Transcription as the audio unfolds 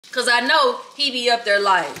Cause I know he be up there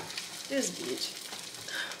like, this bitch.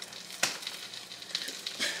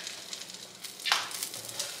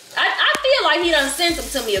 I feel like he done sent them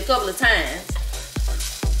to me a couple of times.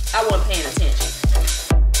 I wasn't paying attention.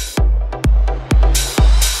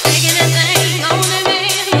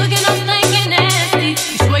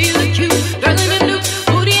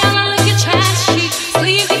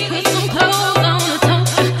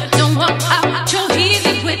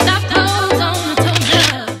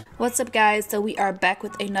 What's up guys, so we are back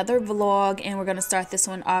with another vlog and we're going to start this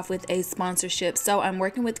one off with a sponsorship. So I'm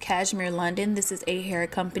working with Cashmere London. This is a hair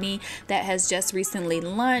company that has just recently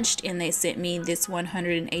launched and they sent me this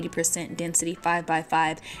 180% density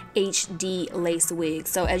 5x5 HD lace wig.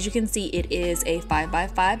 So as you can see, it is a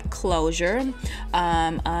 5x5 closure.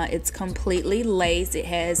 It's completely lace. It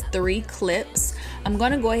has 3 clips. I'm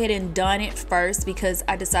going to go ahead and done it first because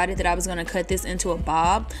I decided that I was going to cut this into a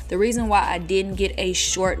bob. The reason why I didn't get a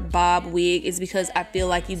short bob wig is because I feel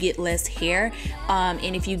like you get less hair,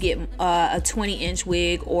 and if you get a 20-inch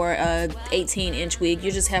wig or a 18-inch wig,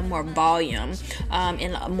 you just have more volume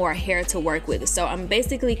and more hair to work with. So I'm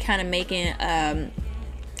basically kind of making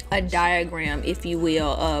a diagram, if you will,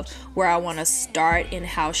 of where I want to start and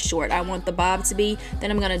how short I want the bob to be.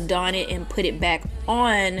 Then I'm going to don it and put it back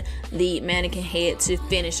on the mannequin head to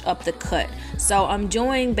finish up the cut. So I'm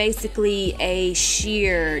doing basically a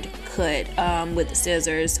sheared cut with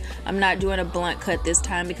scissors. I'm not doing a blunt cut this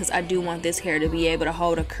time because I do want this hair to be able to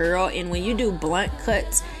hold a curl, and when you do blunt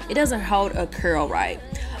cuts, it doesn't hold a curl right.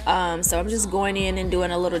 So I'm just going in and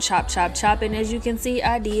doing a little chop, and as you can see,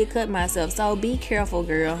 I did cut myself. So be careful,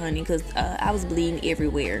 girl, honey, because I was bleeding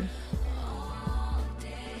everywhere.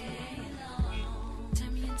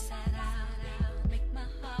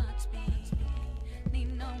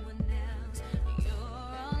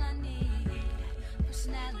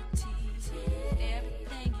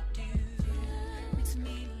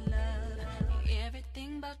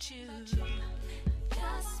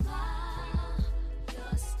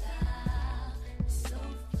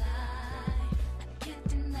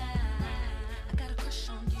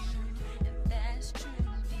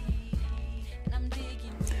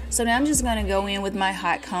 So now I'm just going to go in with my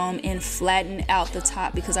hot comb and flatten out the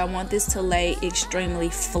top because I want this to lay extremely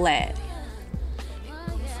flat.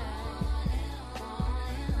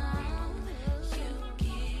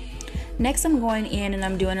 Next, I'm going in and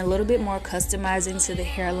I'm doing a little bit more customizing to the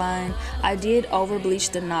hairline. I did over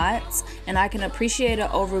bleach the knots, and I can appreciate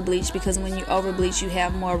an over bleach because when you over bleach, you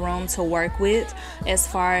have more room to work with as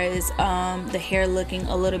far as the hair looking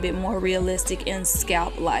a little bit more realistic and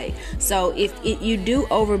scalp like. So if you do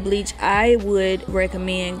over bleach, I would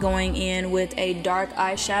recommend going in with a dark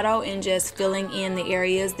eyeshadow and just filling in the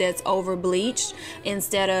areas that's over bleached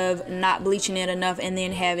instead of not bleaching it enough and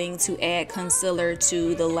then having to add concealer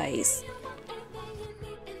to the lace.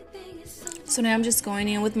 So now I'm just going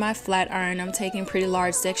in with my flat iron. I'm taking pretty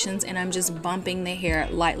large sections and I'm just bumping the hair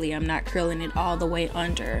lightly. I'm not curling it all the way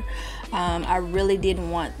under. I really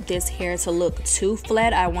didn't want this hair to look too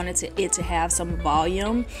flat. I wanted it to have some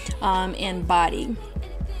volume and body.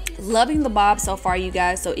 Loving the bob so far, you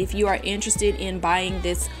guys. So if you are interested in buying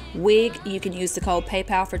this wig, you can use the code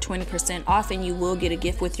PayPal for 20% off and you will get a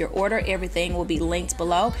gift with your order. Everything will be linked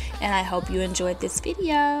below, and I hope you enjoyed this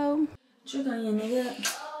video.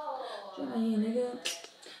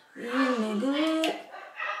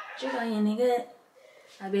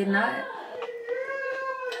 I bet not.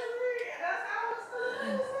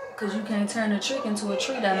 Cause you can't turn a trick into a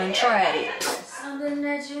treat. I done tried it. Something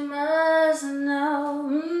that you must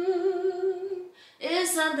know.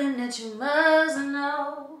 It's something that you must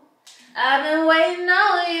know. I've been waiting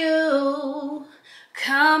on you.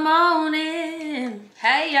 Come on in.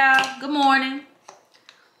 Hey y'all. Good morning.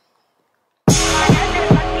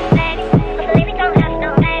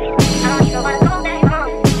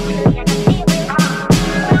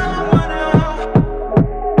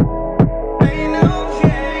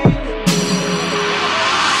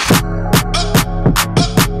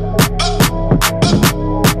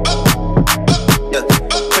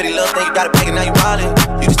 Got it back and now you wildin'.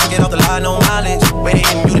 You just took it off the line, no mileage. Waiting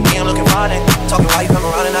in you to me, I'm looking violent. Talking while you come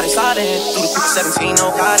around and now they sliding. Through the quick 17,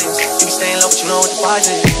 no guidance. You be staying low, but you know what the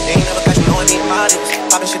price is. They ain't never got you know it being modest.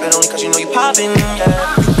 Poppin' shit, but only cause you know you poppin'. Yeah,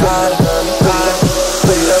 you got it, girl, you got it.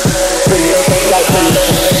 Pretty love, pretty love,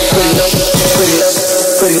 pretty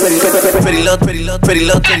love, pretty love, pretty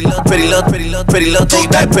love, pretty love, pretty love, pretty love, pretty love, pretty love, pretty love, pretty love, pretty love, take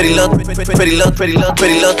it back, pretty love, pretty love, pretty love,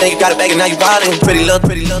 pretty love, then you got it back and now you wildin'. Pretty love,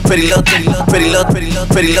 pretty love, pretty love, pretty love, pretty love, pretty love,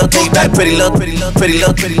 pretty love, take it back, pretty love, pretty love, pretty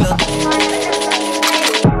love, pretty love.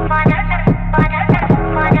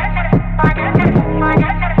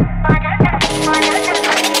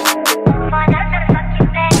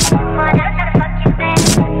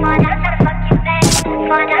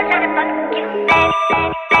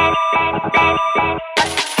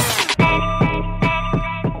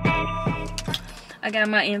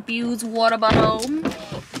 my infused water bottle.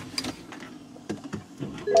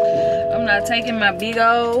 I'm not taking my big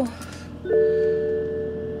old.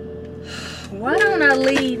 Why don't I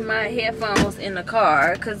leave my headphones in the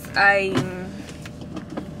car? Cause I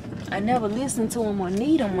never listen to them or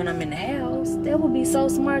need them when I'm in the house. That would be so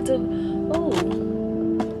smart to. Oh,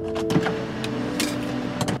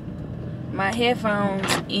 my headphones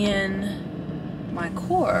in my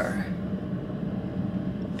car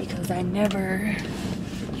because I never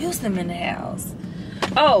use them in the house.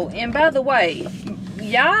 Oh, and by the way,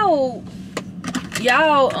 y'all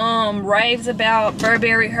raves about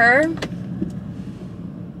Burberry Her.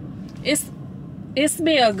 It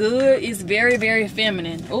smells good. It's very, very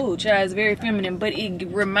feminine. Oh, child, it's very feminine, but it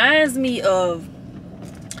reminds me of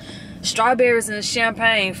strawberries and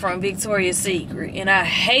champagne from Victoria's Secret, and I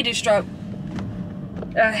hated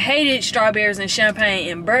strawberries and champagne,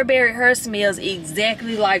 and Burberry Her smells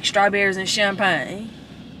exactly like strawberries and champagne.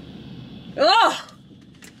 Oh,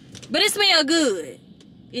 but it smells good.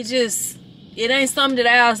 It ain't something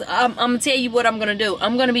that I'm gonna tell you what I'm gonna do.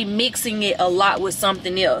 I'm gonna be mixing it a lot with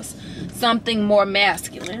something else, something more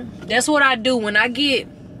masculine. That's what I do when I get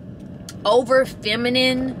over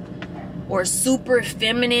feminine or super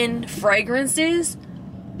feminine fragrances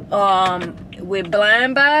with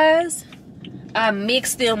blind buys. I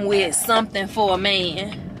mix them with something for a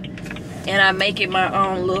man, and I make it my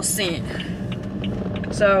own little scent.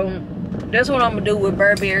 So that's what I'm gonna do with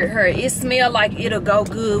Burberry Her. It smells like it'll go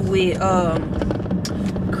good with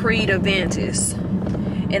Creed Aventus.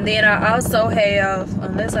 And then I also have,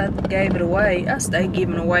 unless I gave it away, I stay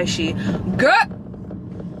giving away shit. Girl!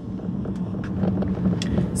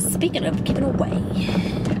 Speaking of giving away,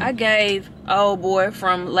 I gave old boy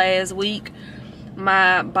from last week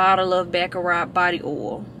my bottle of Baccarat body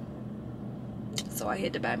oil. So I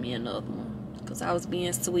had to buy me another one because I was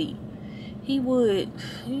being sweet.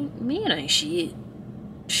 Men ain't shit.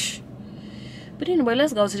 But anyway,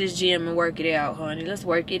 let's go to this gym and work it out, honey. Let's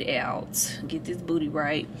work it out. Get this booty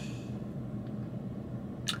right.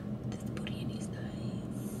 This booty in these thighs.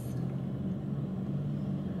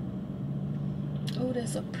 Oh,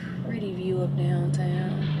 that's a pretty view of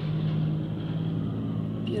downtown.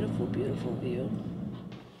 Beautiful, beautiful view.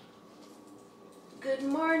 Good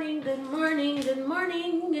morning, good morning, good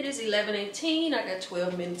morning. It is 11:18. I got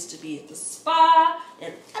 12 minutes to be at the spa,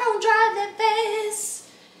 and I don't drive that fast.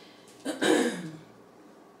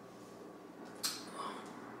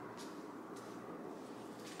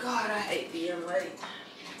 God, I hate being late.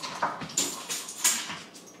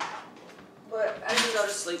 But I didn't go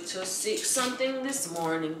to sleep till 6 something this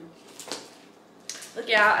morning. Look,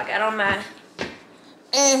 y'all, I got on my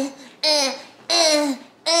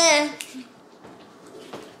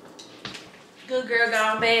good girl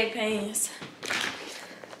got on bag pants.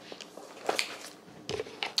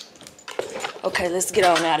 Okay, let's get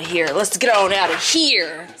on out of here. Let's get on out of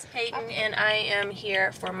here. It's Peyton, and I am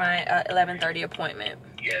here for my 11:30 appointment.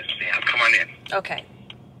 Yes, ma'am. Come on in. Okay.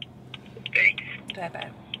 Thanks.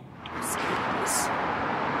 Bye-bye.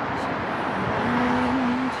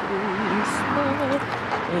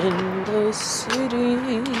 In the city.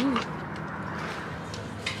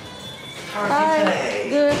 How are you Hi. today?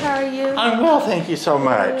 Good, how are you? I'm well, thank you so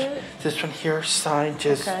much. Good. This one here, signed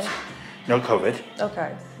just Okay. no COVID.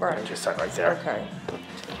 Okay, right. Just sign right there. Okay.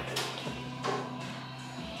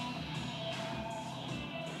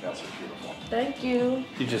 That's so beautiful. Thank you.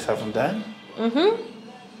 You just have them done? Mm-hmm.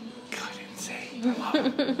 God, insane. I love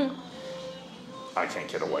it. I can't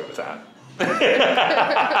get away with that.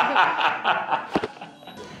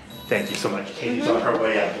 Thank you so much. Katie's on her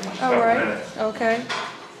way out. All right. Okay.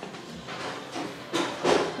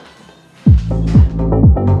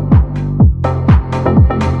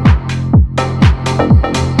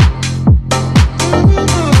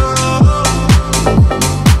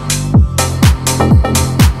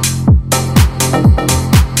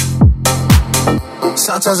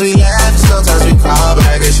 Sometimes we laugh, sometimes we cry, but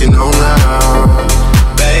I guess you know now,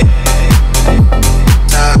 babe.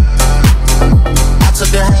 I took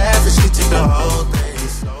the half and she took the whole thing.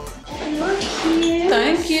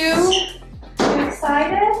 Thank you. You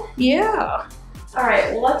excited? Yeah. All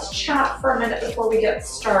right, well, let's chat for a minute before we get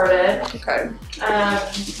started. Okay.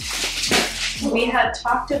 We had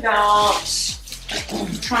talked about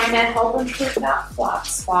trying to help improve that flat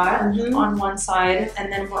spot on one side,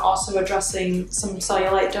 and then we're also addressing some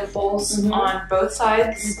cellulite dimples on both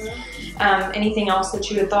sides. Anything else that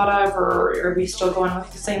you had thought of, or are we still going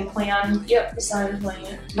with the same plan? Yep, the same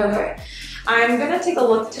plan. Okay. I'm gonna take a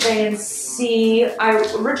look today and see.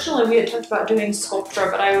 Originally we had talked about doing Sculptra,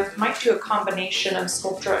 but I might do a combination of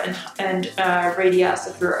Sculptra and Radius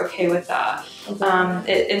if you're okay with that.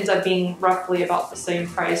 Okay. It ends up being roughly about the same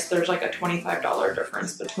price. There's like a $25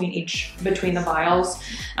 difference between the vials.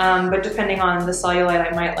 But depending on the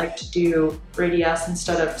cellulite, I might like to do Radius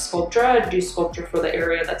instead of Sculptra. Do Sculptra for the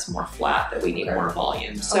area that's more flat, that we need more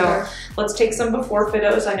volume. So let's take some before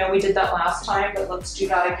photos. I know we did that last time, but let's do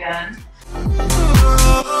that again. I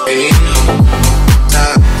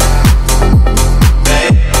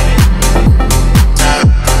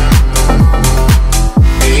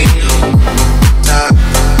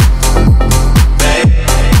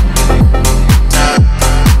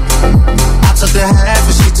took the half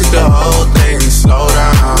and she took the whole thing. Slow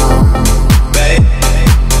down, babe.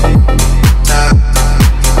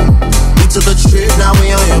 We took a trip, now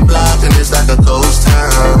we on your block and it's like a ghost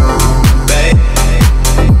town, babe.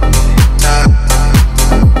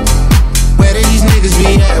 Where do these niggas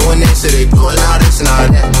be at when they say they doing all this and all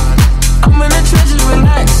that? I'm in the trenches,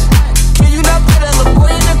 relax. Can you not put that little boy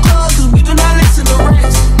in the club? Cause we do not listen to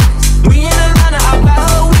rats. We in Atlanta, I buy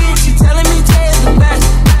her weed. She telling me Tay is the best.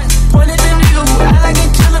 Pointed the nigga who act like a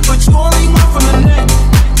killer, but you only one from the neck.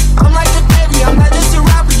 I'm like a baby, I'm not just a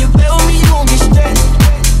rapper. You play with me, you gon' get stressed.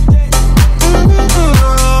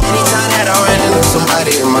 Anytime that I ran into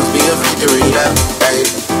somebody, it must be a victory lap. Hey,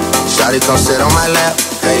 shawty come sit on my lap.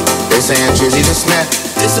 Hey, they saying Drizzy to snap.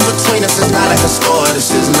 This in between us, it's not like a score.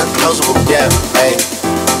 This isn't a closable gap. Hey,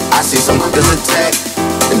 I see some niggas attack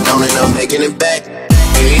and don't end up making it back.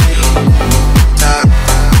 Hey,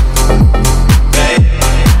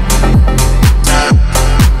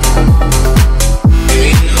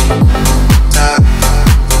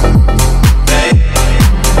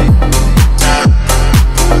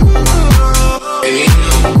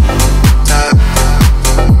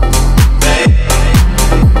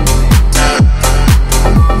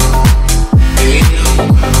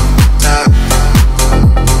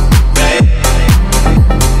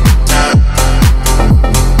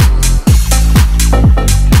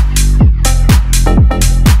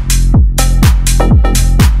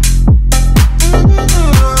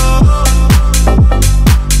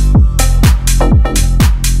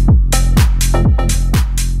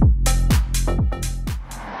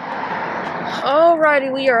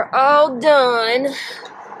 Alrighty, we are all done.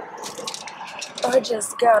 I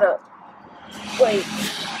just gotta wait.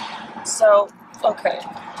 So, okay.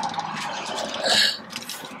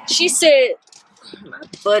 She said my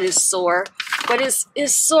butt is sore, but it's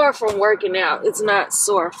sore from working out. It's not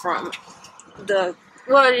sore from the,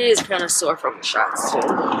 well, it is kind of sore from the shots too.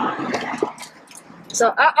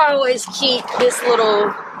 So I always keep this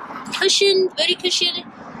little cushion, booty cushion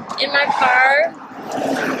in my car.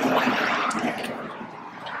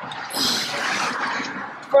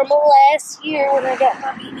 From last year when I got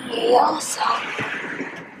my BBL,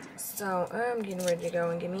 so I'm getting ready to go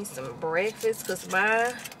and get me some breakfast because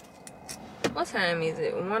what time is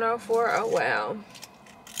it? 1:04. Oh wow.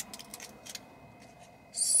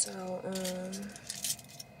 So I'm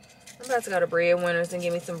about to go to Breadwinners and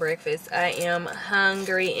get me some breakfast. I am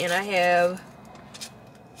hungry and I have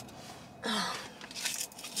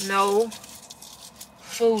no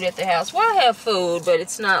food at the house. Well, I have food, but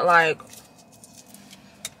it's not like,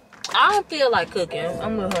 I don't feel like cooking.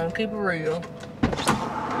 I'm gonna keep it real.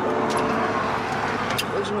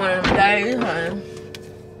 It's one of them days, honey.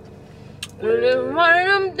 It's one of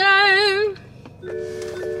them days.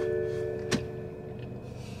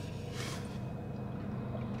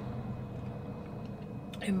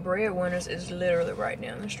 And Breadwinners is literally right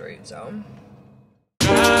down the street, so. I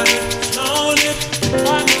know you want it.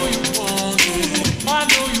 I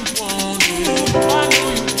know you want it. I know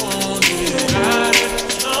you want it. Got it,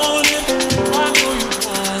 known it. I know you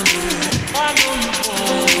want it. I know you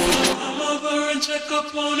want it. Come over and check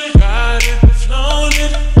up on it. Got it, flown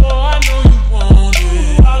it. Oh, I know you want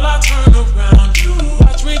it. While I turn around, you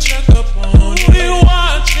watch me check up on it. You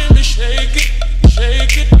watching me shake it,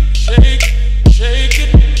 shake it, shake it, shake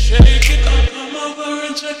it, shake it. Come over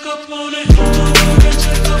and check up on it. Come over and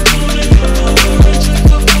check up on it. Come over and check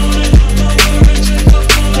up on it.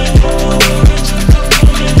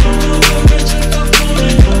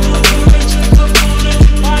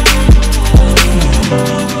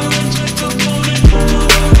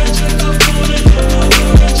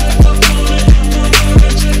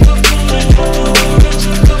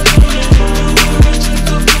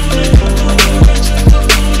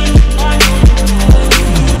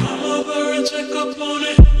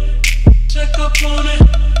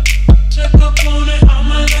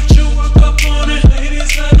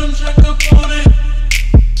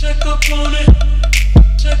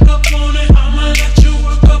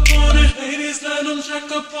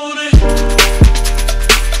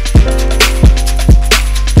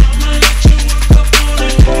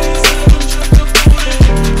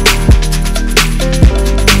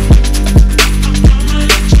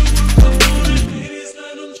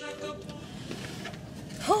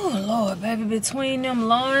 between them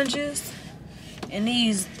lunges and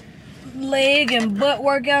these leg and butt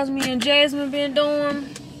workouts me and Jasmine been doing,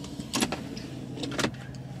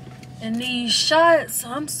 and these shots,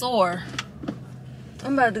 I'm sore.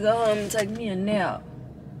 I'm about to go home and take me a nap.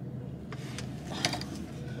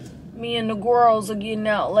 Me and the girls are getting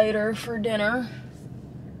out later for dinner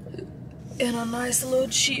in a nice little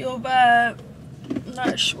chill vibe.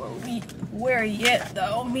 Not sure where yet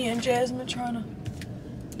though. Me and Jasmine trying to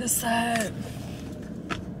decide.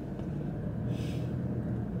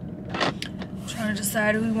 Trying to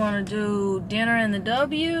decide if we want to do dinner in the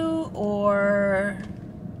W or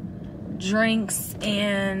drinks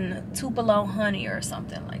and Tupelo honey or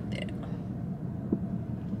something like that.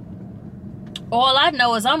 All I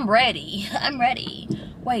know is I'm ready. I'm ready.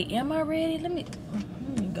 Wait, am I ready? Let me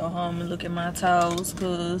go home and look at my toes,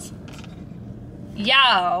 cause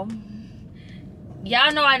y'all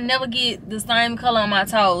know I never get the same color on my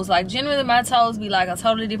toes. Like generally my toes be like a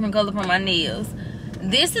totally different color from my nails.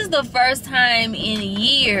 This is the first time in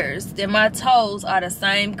years that my toes are the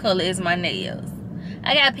same color as my nails.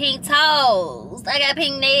 I got pink toes. I got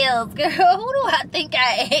pink nails. Girl, who do I think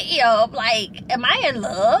I am? Like, am I in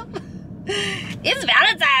love? It's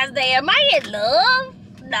Valentine's Day. Am I in love?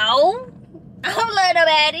 No. I don't love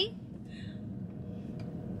nobody.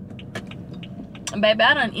 Baby,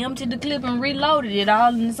 I done emptied the clip and reloaded it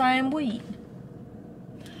all in the same week.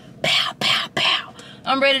 Pow, pow, pow.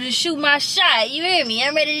 I'm ready to shoot my shot. You hear me?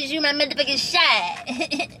 I'm ready to shoot my motherfucking shot.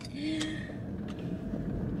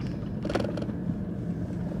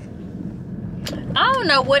 I don't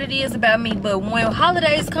know what it is about me, but when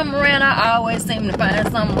holidays come around, I always seem to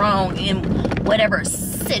find something wrong in whatever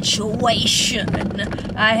situation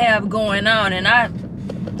I have going on, and I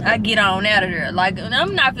get on out of there. Like,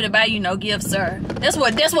 I'm not gonna buy you no gifts, sir. That's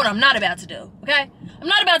what I'm not about to do, okay? I'm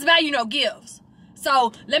not about to buy you no gifts.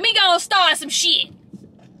 So, let me go and start some shit.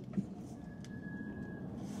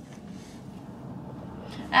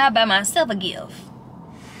 I'll buy myself a gift.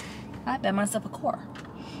 I'll buy myself a car.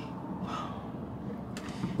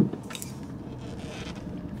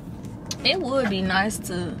 It would be nice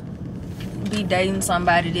to be dating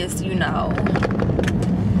somebody that's, you know,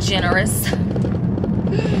 generous.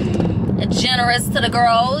 Generous to the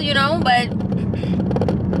girl, you know, but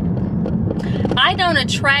I don't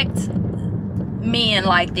attract men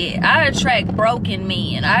like that. I attract broken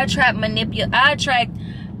men. I attract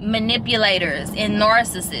manipulators and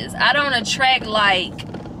narcissists. I don't attract like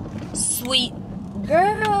sweet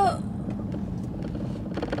girl.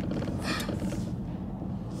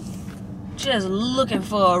 Just looking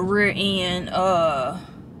for a rear end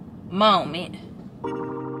moment.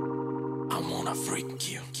 I wanna freak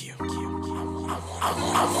you. I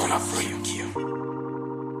wanna freak you.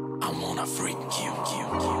 I wanna freak you.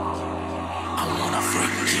 I wanna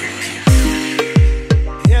freak you.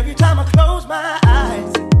 Every time I close my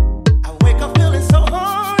eyes, I wake up feeling so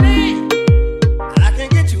horny. I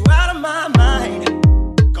can't get you out of my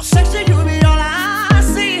mind. 'Cause sex to you be all I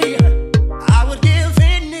see. I would give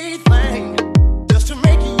anything just to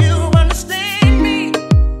make you understand me.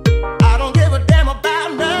 I don't give a damn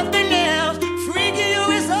about nothing else. Freaking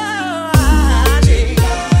you is all I need.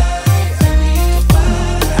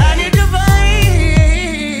 I need your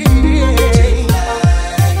body.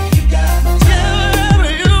 Tell me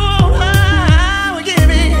you want how we give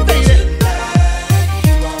it, baby.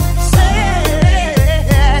 Say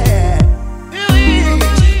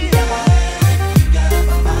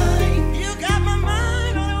you got my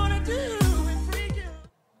mind. All I wanna do is freak you.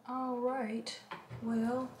 All right.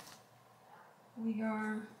 Well, we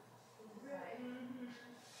are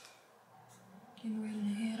getting ready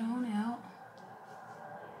to head on out.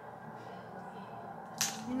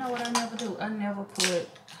 You know what I never do? I never put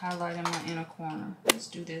highlight in my inner corner. Let's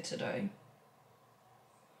do that today.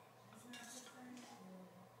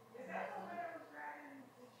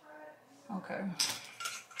 Okay.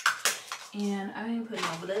 And I ain't putting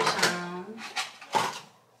no blush on.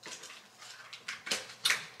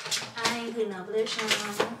 I ain't putting no blush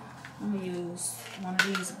on. I'm gonna use one of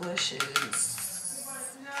these blushes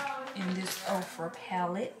in this Ofra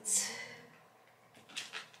palette.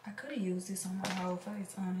 I could have used this on my whole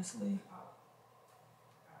face, honestly.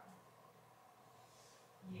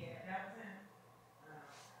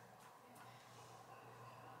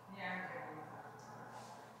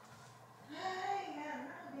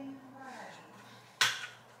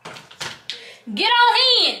 Get on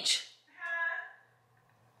Hinge!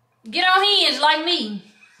 Get on Hinge like me.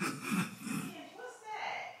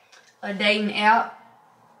 A dating app.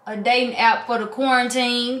 A dating app for the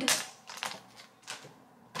quarantined.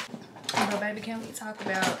 But baby, can we talk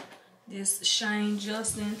about This Shane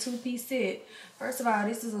Justin 2-piece set. First of all,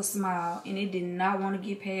 this is a small, and it did not want to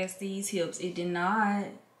get past these hips. It did not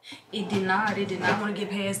want to get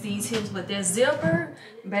past these hips. But that zipper,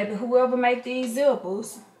 baby, whoever make these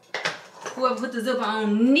zippers, whoever put the zipper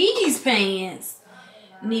on these pants,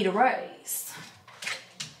 need a raise.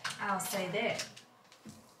 I'll say that.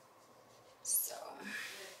 So,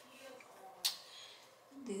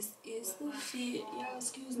 this is the fit. Y'all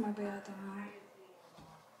excuse my bathroom.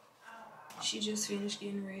 She just finished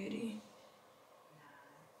getting ready.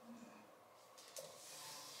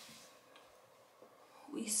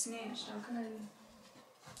 We snatched, okay?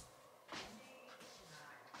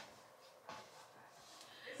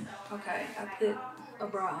 Okay, I put a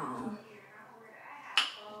bra on.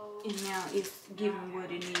 And now it's giving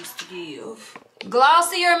what it needs to give.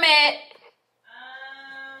 Glossy or matte?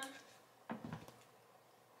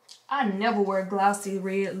 I never wear glossy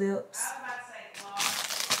red lips.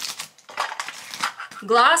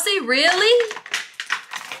 Glossy, really?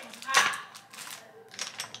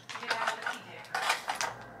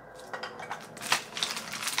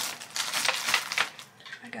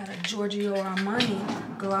 I got a Giorgio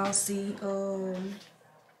Armani glossy.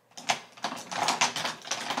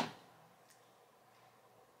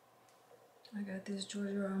 I got this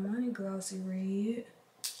Giorgio Armani glossy red.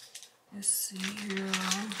 Let's see here.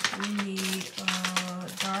 We need a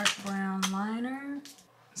dark brown liner.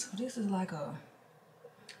 So this is like a.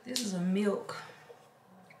 This is a milk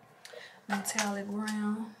metallic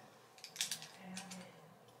brown.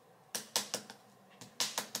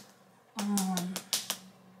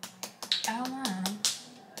 Outline.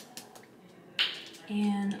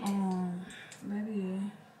 And maybe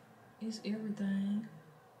it's everything.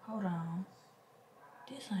 Hold on.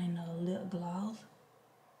 This ain't no lip gloss.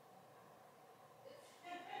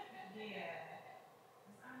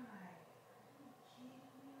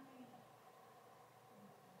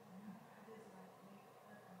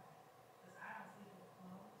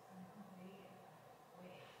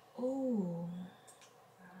 Oh,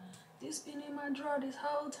 this been in my drawer this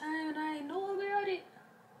whole time and I ain't know about it.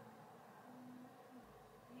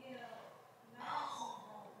 Oh.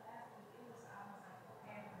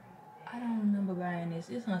 I don't remember buying this.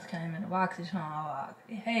 This must came in a box. It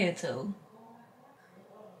had to.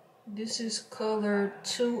 This is color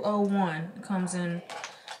 201. It comes in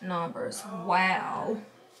numbers. Wow.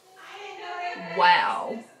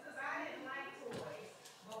 Wow.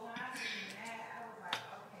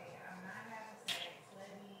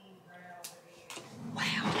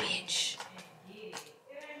 Wow, bitch.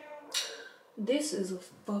 This is a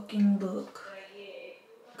fucking look.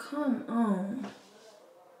 Come on.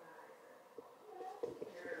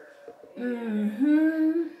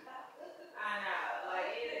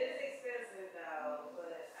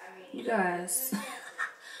 You guys.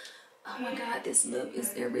 Oh my god, this lip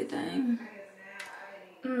is everything.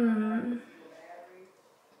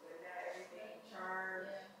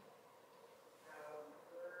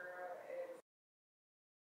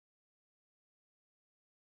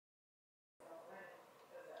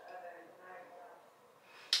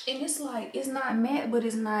 And it's like, it's not matte, but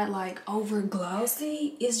it's not like over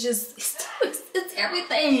glossy. It's just, it's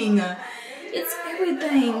everything. It's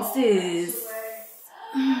everything, sis.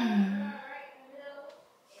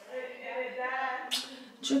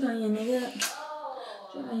 Trick on your nigga.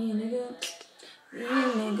 Trick on your nigga.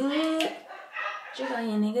 Yeah, nigga. Trick on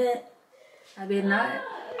your nigga. I bet not.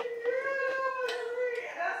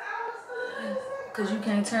 Cause you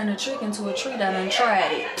can't turn a trick into a treat. I done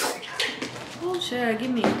tried it. Oh, sure,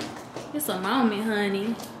 give me. It's a moment,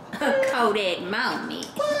 honey. A Kodak moment.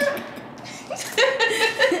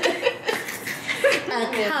 A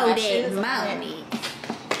Kodak moment.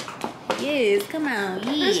 Yes, come on,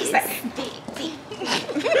 yes.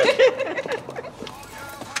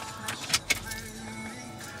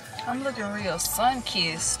 I'm looking real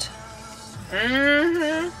sun-kissed.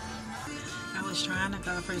 I was trying to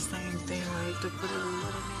go for the same thing, like to put a little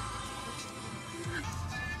bit.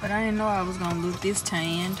 But I didn't know I was gonna look this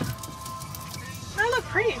tanned. I look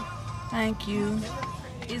pretty. Thank you.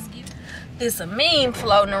 It's a meme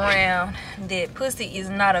floating around that pussy is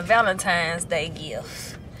not a Valentine's Day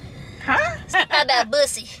gift. Huh? How about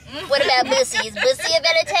bussy? What about bussy? Is bussy a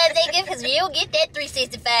Valentine's Day gift? Because you don't get that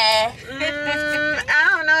 365.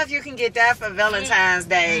 I don't know if you can get that for Valentine's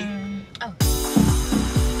Day. Oh.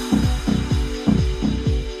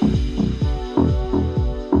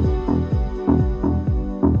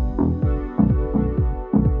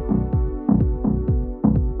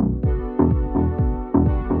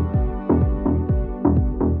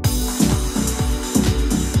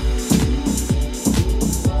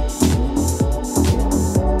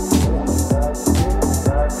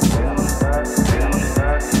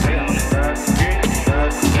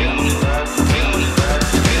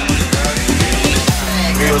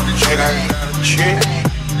 I got a chick.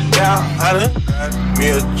 Yeah, I done got me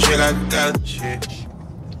a chick, I got a chick.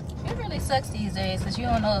 It really sucks these days because you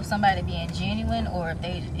don't know if somebody being genuine or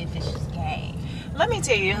if it's just game. Let me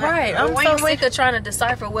tell you. Right, I'm so sick of trying to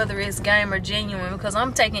decipher whether it's game or genuine because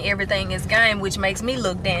I'm taking everything as game, which makes me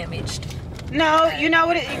look damaged. No, you know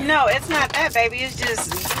what? No, it's not that, baby. It's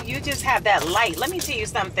just you just have that light. Let me tell you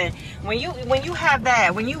something. When you have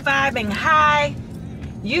that, when you vibing high,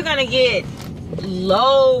 you're gonna get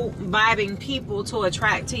low vibing people to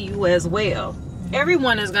attract to you as well.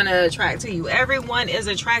 Everyone is gonna attract to you. Everyone is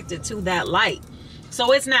attracted to that light.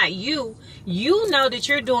 So it's not you. You know that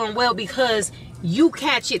you're doing well because you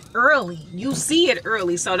catch it early. You see it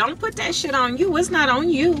early. So don't put that shit on you. It's not on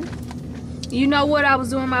you. You know what? I was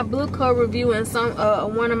doing my book club review and some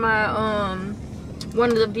one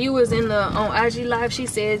of the viewers in the on IG live, she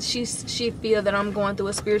said she feel that I'm going through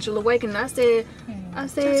a spiritual awakening. I said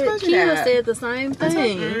Keila said the same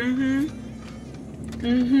thing.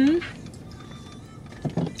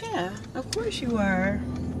 Yeah, of course you are.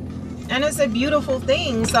 And it's a beautiful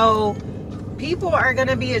thing. So people are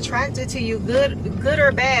gonna be attracted to you, good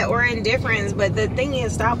or bad or indifference. But the thing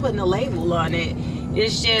is, stop putting a label on it.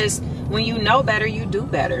 It's just when you know better, you do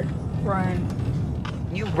better. Right.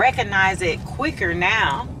 You recognize it quicker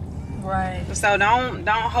now. Right. So don't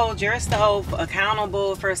hold yourself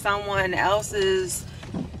accountable for someone else's,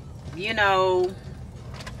 you know,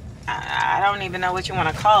 I don't even know what you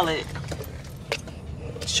want to call it.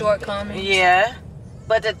 Shortcomings. Yeah.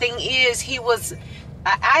 But the thing is,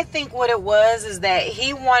 I think what it was is that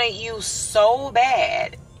he wanted you so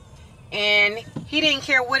bad and he didn't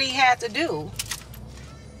care what he had to do.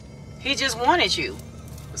 He just wanted you.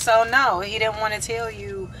 So no, he didn't want to tell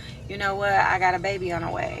you, you know what, I got a baby on the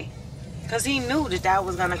way. Because he knew that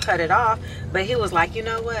was going to cut it off. But he was like, you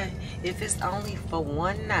know what, if it's only for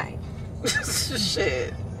one night.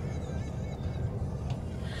 Shit.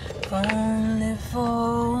 Only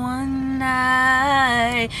for one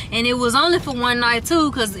night. And it was only for one night too,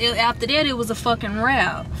 because after that it was a fucking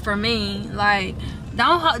wrap for me. Like,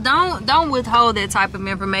 don't withhold that type of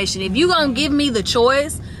information. If you're gonna give me the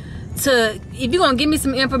choice if you're gonna give me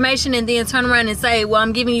some information and then turn around and say, well,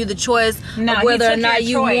 I'm giving you the choice of whether or not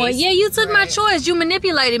you want. Yeah, you took my choice. You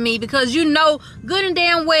manipulated me because you know good and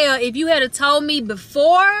damn well if you had told me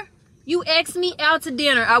before you asked me out to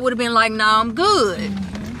dinner, I would have been like, nah, I'm good.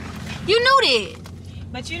 You knew that.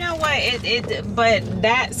 But you know what? But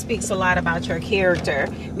that speaks a lot about your character,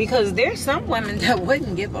 because there's some women that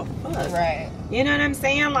wouldn't give a fuck. Right. You know what I'm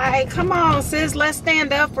saying? Like, come on, sis, let's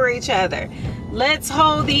stand up for each other. Let's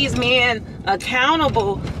hold these men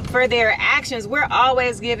accountable for their actions. We're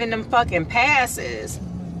always giving them fucking passes.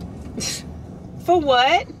 For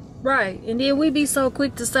what? Right. And then we be so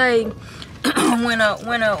quick to say when a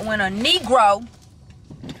Negro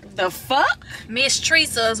the fuck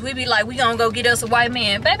mistreats us, we be like, we gonna go get us a white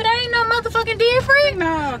man. Baby, that ain't no motherfucking different.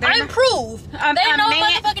 No, I'm proof. They ain't no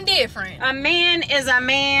motherfucking different. A man is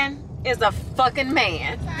a fucking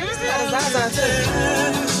man.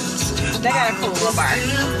 They got a cool little bar.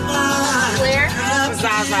 Where?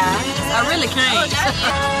 Zaza. I really can't.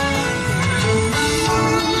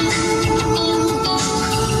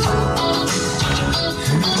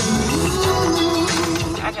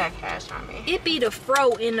 I got cash on me. It be the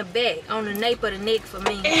fro in the back, on the nape of the neck for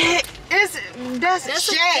me. That's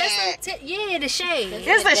shade. Yeah, the shade.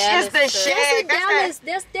 It's the shade.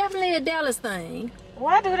 That's definitely a Dallas thing.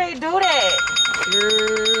 Why do they do that?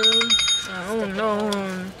 Girl, I don't know.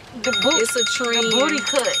 It's a trend. The booty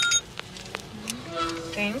cut.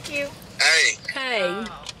 Thank you. Hey,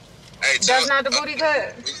 That's not the booty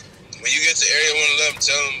cut. when you get to Area 111,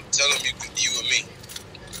 tell them you with me.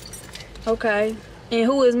 Okay. And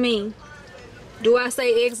who is me? Do I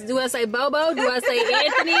say X? Do I say Bobo? Do I say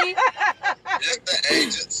Anthony?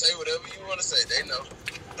 Just say whatever you want to say. They know.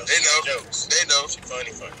 They know. Jokes. They know. Funny.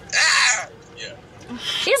 Ah! Yeah.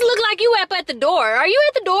 It look like you up at the door. Are you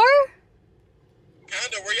at the door?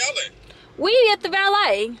 Kinda. Where y'all at? We at the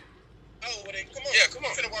valet. Oh, well then, come on. Yeah, come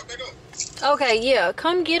on. Finna walk back up. Okay, yeah.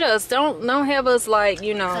 Come get us. Don't have us like,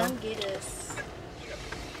 you know. Come get us.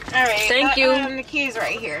 All right. Thank you. The keys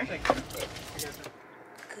right here.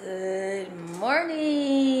 Good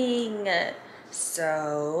morning.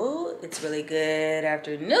 So it's really good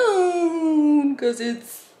afternoon because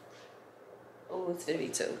it's gonna be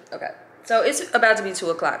 2. Okay, so it's about to be 2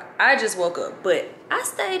 o'clock. I just woke up, but I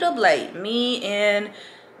stayed up late. Me and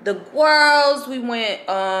the girls, we went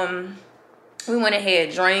and had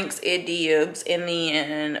drinks at Dibs, and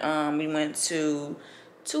then we went to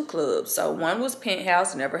 2 clubs. So one was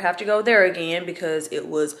Penthouse, never have to go there again because it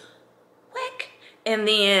was whack. And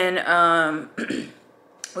then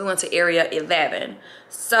We went to area 11.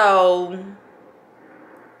 So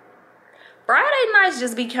Friday nights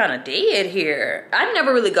just be kind of dead here. I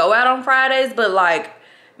never really go out on Fridays, but like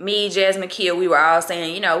me, Jasmine, Kia, we were all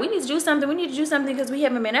saying, you know, we need to do something. We need to do something because we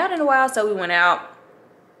haven't been out in a while. So we went out.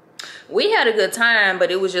 We had a good time,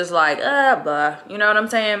 but it was just like, blah. You know what I'm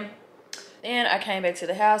saying? Then I came back to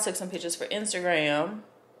the house, took some pictures for Instagram,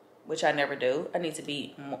 which I never do. I need to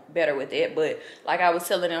be better with it. But like I was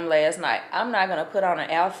telling them last night, I'm not going to put on an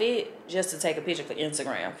outfit just to take a picture for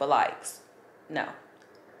Instagram for likes. No.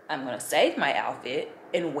 I'm going to save my outfit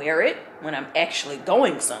and wear it when I'm actually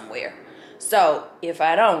going somewhere. So if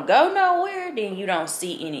I don't go nowhere, then you don't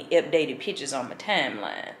see any updated pictures on my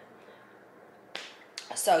timeline.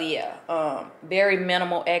 So yeah, very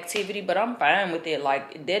minimal activity, but I'm fine with it.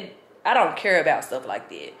 Like that, I don't care about stuff like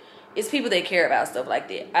that. It's people that care about stuff like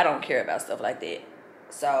that. I don't care about stuff like that.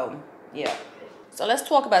 So yeah. So let's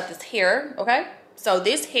talk about this hair, okay? So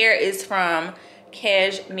this hair is from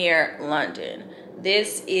Cashmere London.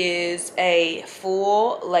 This is a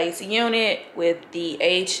full lace unit with the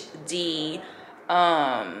HD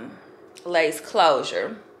lace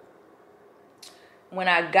closure. When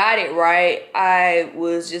I got it right, I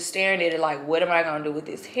was just staring at it like, what am I going to do with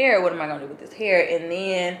this hair? What am I going to do with this hair? And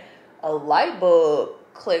then a light bulb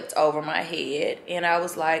clicked over my head and I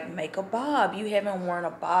was like, make a bob. You haven't worn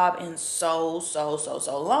a bob in so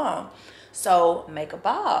long. So make a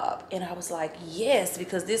bob. And I was like, yes,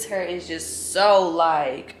 because this hair is just so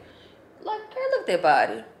like girl, look at that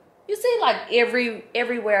body. You see, like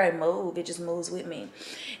everywhere I move, it just moves with me.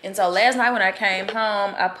 And so last night when I came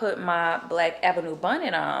home, I put my Black Avenue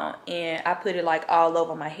bonnet on and I put it like all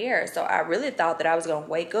over my hair. So I really thought that I was gonna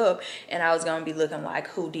wake up and I was gonna be looking like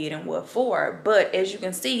who did and what for. But as you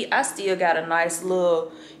can see, I still got a nice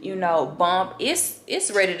little, you know, bump. It's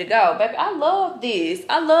ready to go, baby. I love this.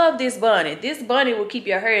 I love this bonnet. This bonnet will keep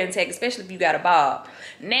your hair intact, especially if you got a bob.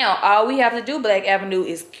 Now all we have to do, Black Avenue,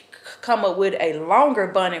 is come up with a longer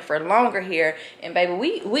bonnet for longer hair, and baby,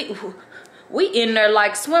 we in there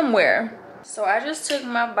like swimwear. So I just took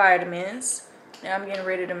my vitamins. Now I'm getting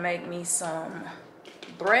ready to make me some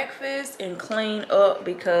breakfast and clean up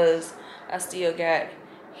because I still got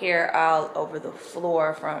hair all over the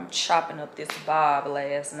floor from chopping up this bob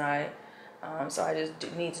last night. So I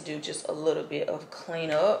just need to do just a little bit of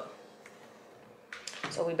cleanup.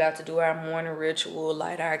 So we about to do our morning ritual,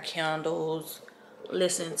 light our candles,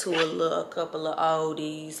 listen to a couple of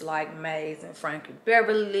oldies like Maze and Frankie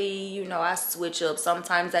Beverly. You know, I switch up.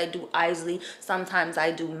 Sometimes I do Isley, sometimes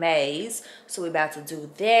I do Maze. So we're about to do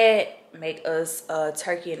that. Make us a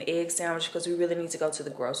turkey and egg sandwich because we really need to go to the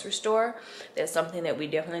grocery store. That's something that we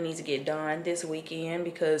definitely need to get done this weekend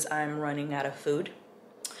because I'm running out of food.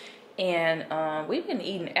 And we've been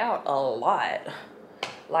eating out a lot.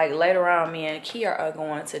 Like later on, me and Kia are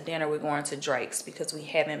going to dinner. We're going to Drake's because we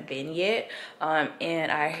haven't been yet. And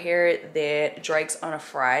I heard that Drake's on a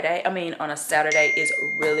Saturday is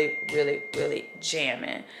really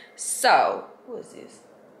jamming. So, who is this?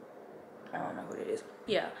 I don't know who it is.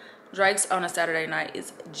 Yeah, Drake's on a Saturday night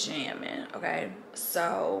is jamming, okay?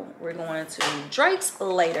 So, we're going to Drake's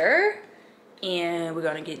later. And we're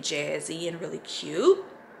going to get jazzy and really cute.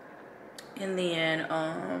 And then,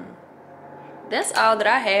 that's all that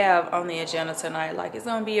I have on the agenda tonight. Like, it's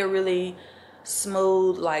gonna be a really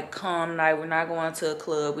smooth, like, calm night. We're not going to a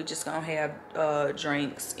club. We're just gonna have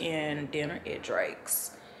drinks and dinner at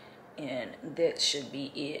Drake's, and that should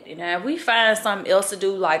be it. And now if we find something else to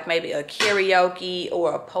do, like maybe a karaoke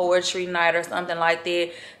or a poetry night or something like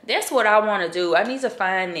that, that's what I want to do. I need to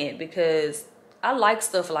find that because I like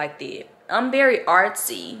stuff like that. I'm very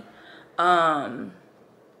artsy.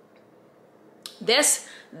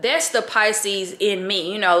 That's the Pisces in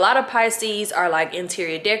me. You know, a lot of Pisces are like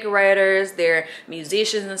interior decorators, they're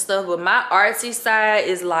musicians and stuff, but my artsy side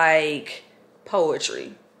is like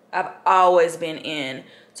poetry. I've always been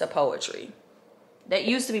into poetry. That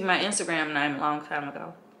used to be my Instagram name a long time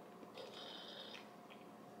ago.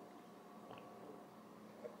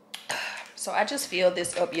 So I just filled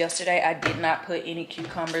this up yesterday. I did not put any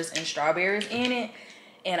cucumbers and strawberries in it,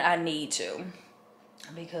 and I need to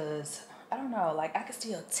because I don't know, like I can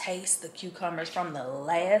still taste the cucumbers from the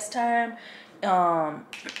last time. So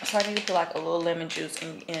I need to put like a little lemon juice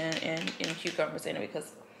and cucumbers in it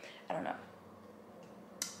because I don't know.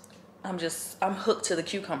 I'm hooked to the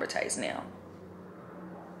cucumber taste now.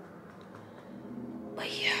 But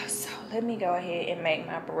yeah, so let me go ahead and make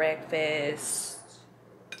my breakfast.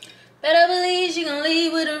 Better believe she gon'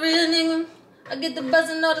 leave with a real nigga. I get the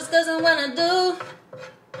buzzing, no discussing when I do.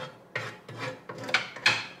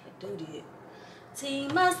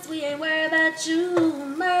 Team us, we ain't worried about you.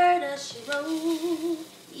 Murder, she wrote.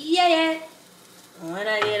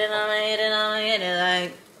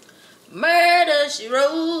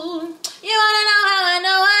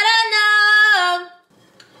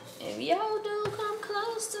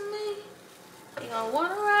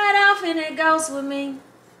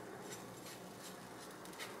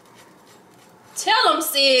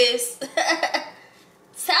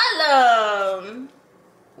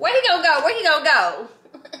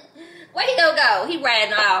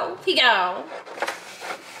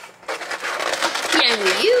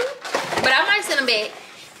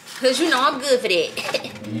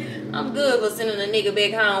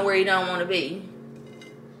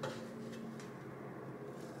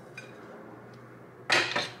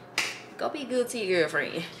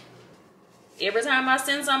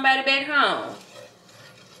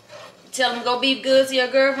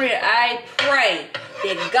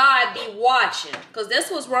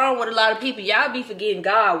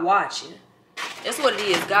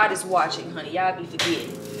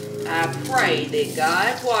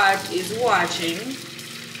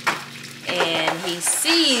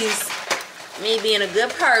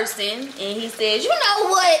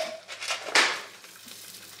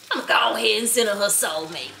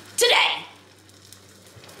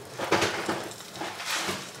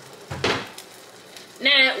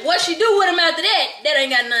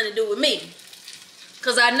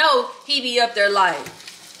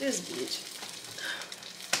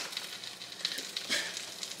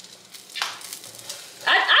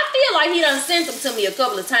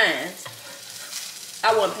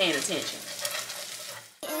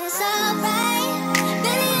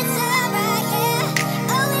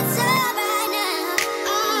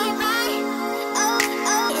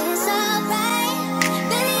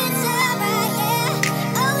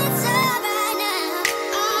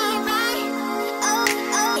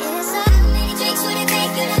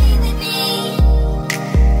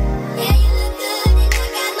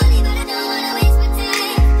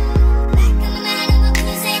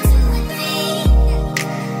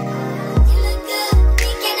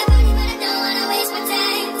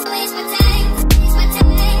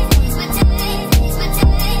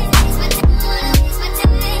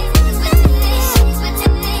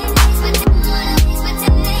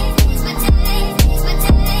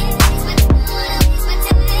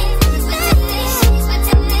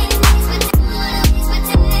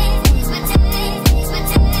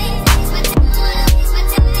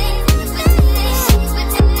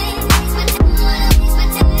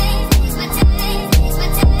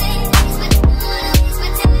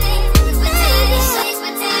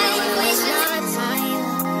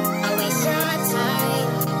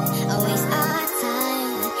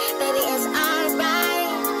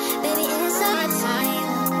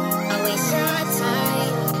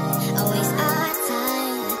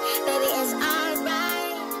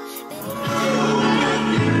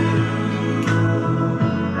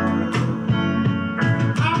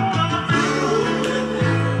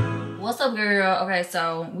 What's up, girl? Okay,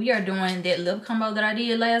 so we are doing that lip combo that I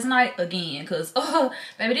did last night again, because oh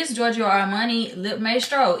baby, this Giorgio Armani lip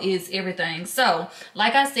maestro is everything. So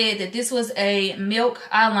like I said, that this was a milk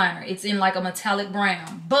eyeliner. It's in like a metallic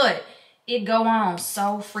brown, but it go on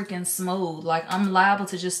so freaking smooth. Like I'm liable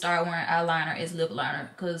to just start wearing eyeliner as lip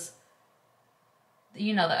liner, because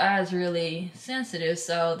you know the eye is really sensitive,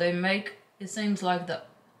 so they make it seems like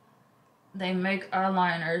they make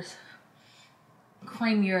eyeliners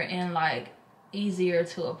creamier and like easier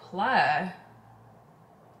to apply,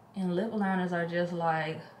 and lip liners are just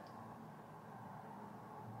like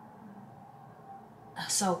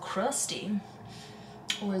so crusty.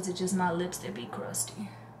 Or is it just my lips that be crusty?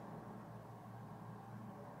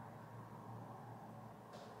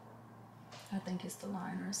 I think it's the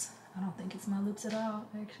liners. I don't think it's my lips at all,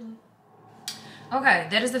 actually. Okay,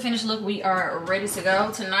 that is the finished look. We are ready to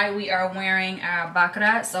go. Tonight we are wearing our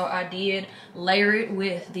baccarat. So I did layer it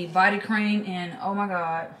with the body cream, and oh my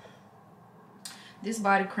god, this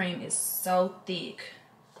body cream is so thick.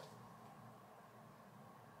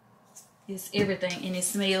 It's everything, and it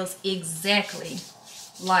smells exactly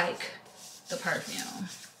like the perfume.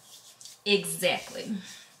 Exactly.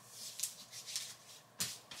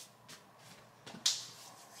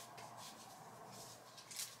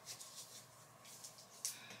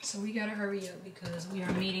 So we gotta hurry up because we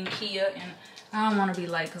are meeting Kia, and I don't want to be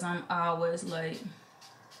late because I'm always late.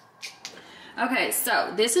 Okay,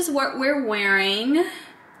 so this is what we're wearing.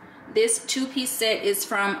 This two-piece set is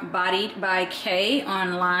from Bodied by K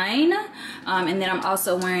online. And then I'm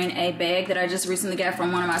also wearing a bag that I just recently got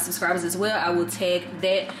from one of my subscribers as well. I will tag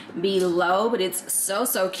that below, but it's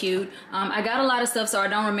so cute. I got a lot of stuff, so I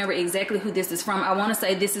don't remember exactly who this is from. I want to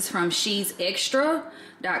say this is from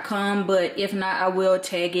she'sextra.com, but if not, I will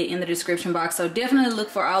tag it in the description box. So definitely look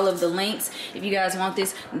for all of the links if you guys want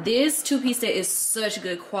this. This two-piece set is such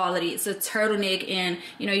good quality. It's a turtleneck, and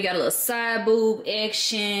you know, you got a little side boob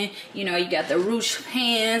action. You know, you got the ruche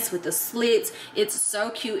pants with the slits. It's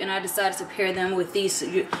so cute, and I decided to pair them with these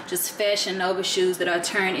just Fashion Nova shoes that I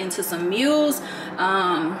turned into some mules.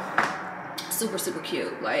 Super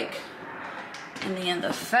cute. Like, and then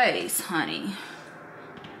the face, honey,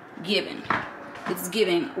 it's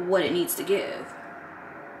giving what it needs to give.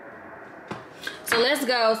 So let's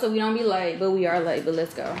go, so we don't be late, but we are late, but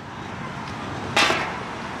let's go.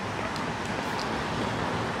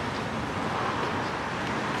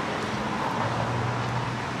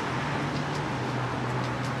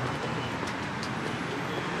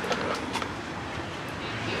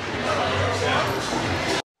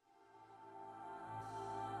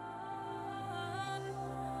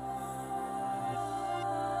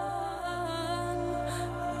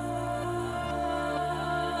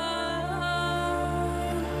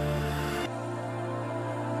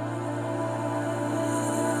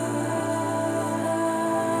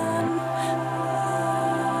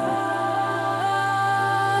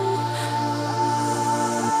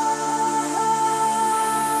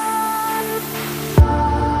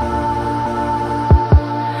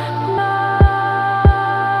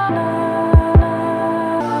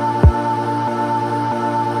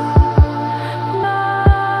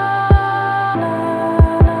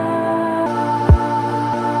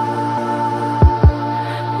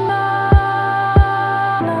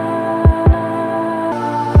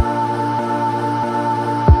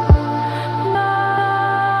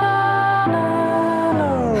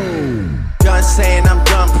 Saying I'm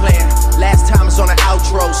done playing. Last time was on an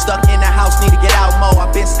outro. Stuck in the house, need to get out more.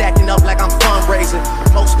 I've been stacking up like I'm fundraising.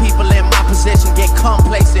 Most people in my position get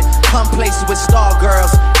complacent. Come places with star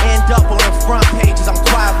girls, end up on the front pages. I'm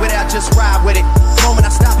quiet with it, I just ride with it. The moment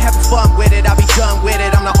I stop having fun with it, I'll be done with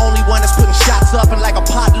it. I'm the only one that's putting shots up, and like a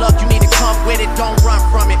potluck, you need to come with it. Don't run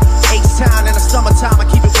from it. H-Town in the summertime, I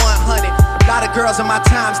keep it 100. Lot of girls in my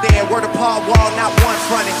times there, word of Paul Wall, not one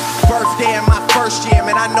fronted. Birthday in my first year,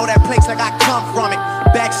 man, I know that place like I come from it.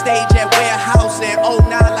 Backstage at warehouse in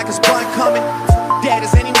 09 like it's fun coming. Dad,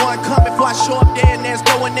 is anyone coming before I show up there and there's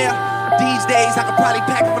going there? These days I could probably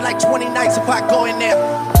pack it for like 20 nights if I go in there.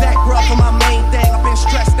 Back rough for my main thing, I've been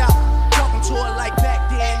stressed out. Talking to her like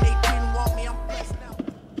back then, they didn't want me, I'm blessed now.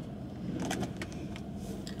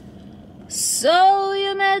 So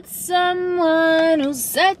you met someone who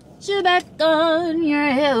set you back on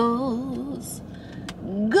your heels.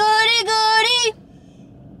 Goody goody.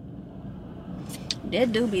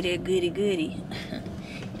 That do be that goody goody.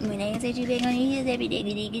 When I set you back on your heels, that be that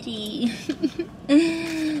goody goody.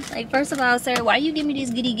 Like, first of all, sir, why you give me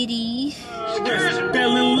this goody goody?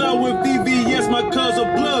 Fell in love with VVS, my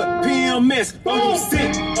cousin blood. PMS, oh you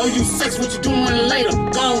sick, oh you sex, what you doing later?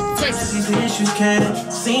 Go text. These issues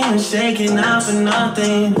can't seem to shake it out for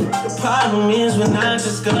nothing. The problem is we're not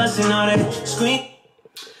discussing all that screen.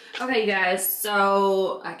 Okay, guys,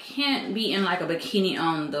 so I can't be in like a bikini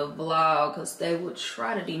on the vlog because they would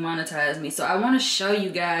try to demonetize me. So I want to show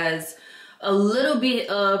you guys a little bit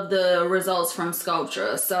of the results from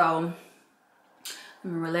Sculptra. So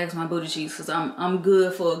let me relax my booty cheeks because I'm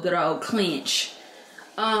good for a good old clench.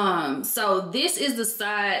 So this is the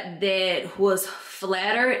side that was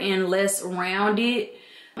flatter and less rounded,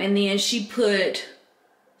 and then she put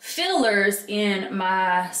fillers in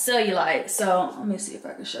my cellulite. So let me see if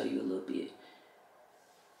I can show you a little bit.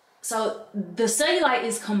 So the cellulite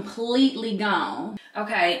is completely gone.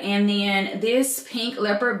 Okay, and then this pink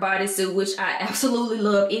leopard bodysuit, which I absolutely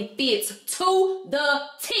love. It fits to the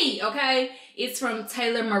T, okay? It's from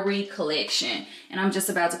Taylor Marie collection. And I'm just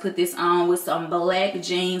about to put this on with some black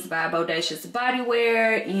jeans by Bodacious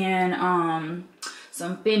Bodywear and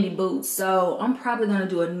some Fendi boots. So I'm probably gonna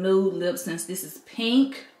do a nude lip since this is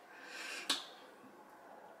pink.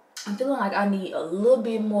 I'm feeling like I need a little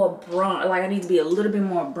bit more bronze, like I need to be a little bit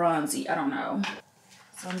more bronzy. I don't know.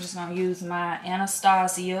 So I'm just gonna use my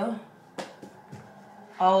Anastasia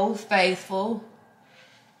Old Faithful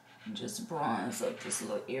and just bronze up this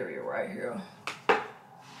little area right here. I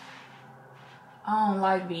don't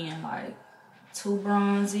like being like too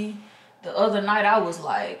bronzy. The other night I was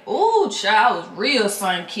like, ooh, child, I was real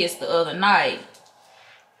sun-kissed the other night.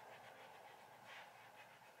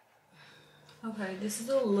 Okay, this is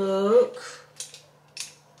a look.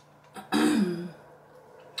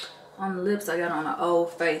 On the lips, I got on an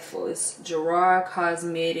Old Faithful. It's Gerard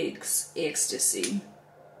Cosmetics Ecstasy.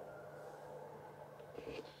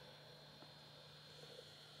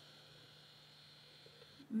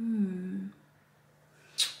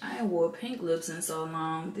 I ain't wore pink lips in so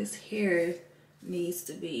long. This hair needs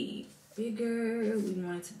to be bigger. We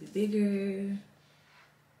want it to be bigger.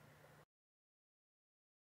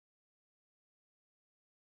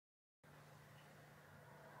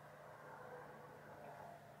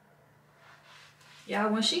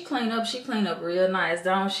 Y'all, when she clean up real nice,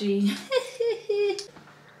 don't she?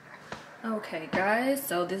 Okay, guys,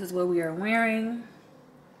 so this is what we are wearing.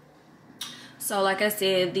 So like I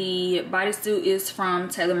said, the bodysuit is from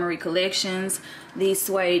Taylor Marie Collections. The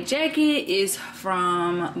suede jacket is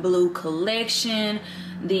from Blue Collection.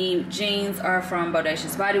 The jeans are from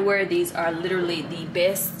Bodacious Bodywear. These are literally the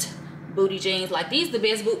best booty jeans. Like, these the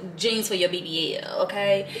best jeans for your BBL,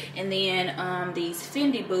 okay? And then these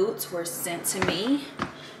Fendi boots were sent to me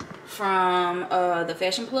from the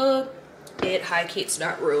Fashion Plug at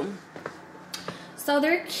HighKicks.ru. So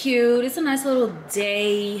they're cute. It's a nice little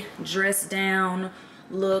day dress down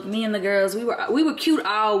look. Me and the girls, we were cute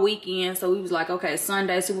all weekend, so we was like, okay,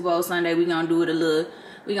 Sunday, Super Bowl Sunday, we gonna do it a little,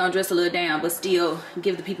 we gonna dress a little down, but still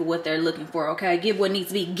give the people what they're looking for, okay? Give what needs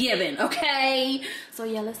to be given, okay? So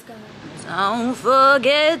yeah, let's go. Don't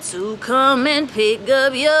forget to come and pick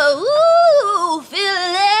up your feelings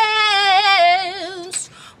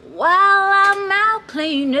while I'm out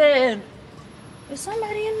cleaning. Is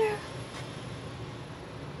somebody in there?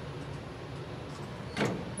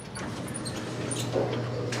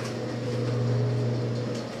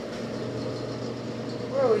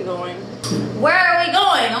 Where are we going? Where are we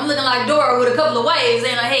going? I'm looking like Dora with a couple of waves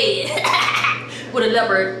in her head. With a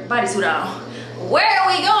leopard bodysuit on. Where are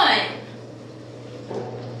we going?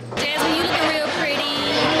 Jasmine, you looking real pretty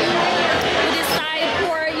with this side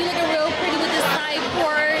port. You looking real pretty with this side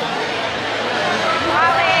port. I'm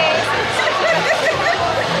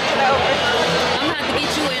gonna have to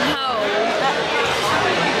get you in hoe.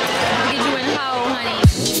 Get you in hoe, honey.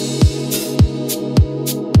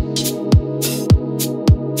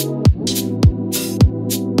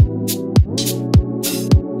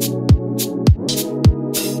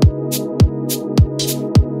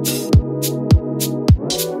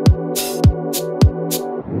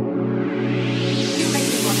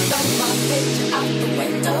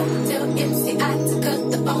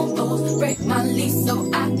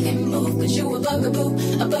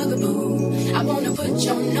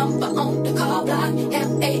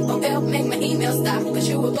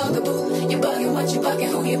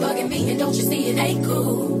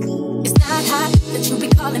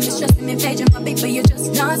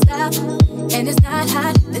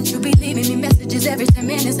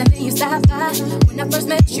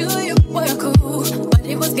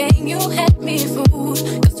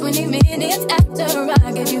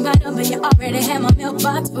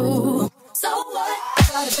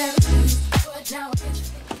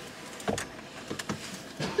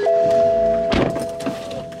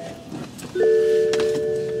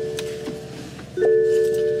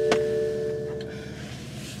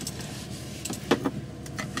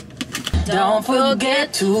 Don't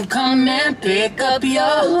forget to come and pick up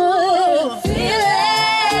your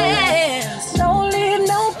feelings. Don't leave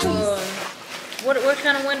no peace. What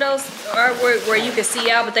kind of windows are where you can see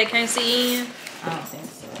out but they can't see in? I don't think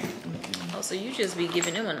so. Oh, so you just be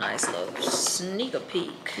giving them a nice little sneak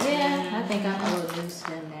peek. Yeah, I think I'm a little loose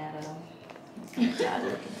than that.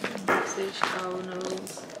 See, she all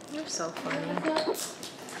knows. You're so funny.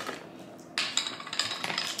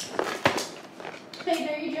 Peyton,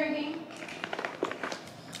 are you drinking?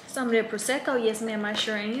 Some of that Prosecco, yes ma'am, I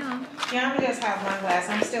sure am. Yeah, I'm gonna just have one glass.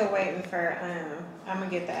 I'm still waiting for, I'm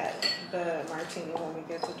gonna get the martini when we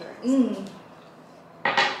get to drinks.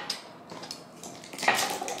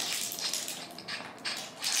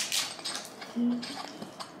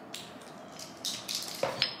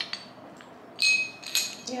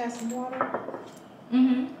 Yeah, some water.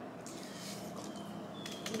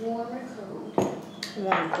 Warm or cold?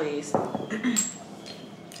 Warm, please.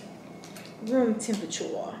 Room temperature.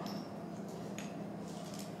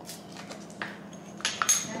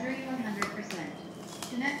 Battery 100%.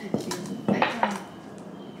 Connected to iPhone.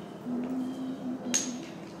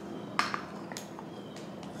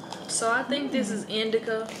 So I think this is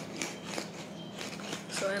indica.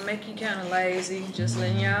 So it make you kind of lazy. Just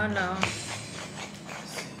letting y'all know.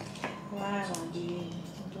 Well, I won't be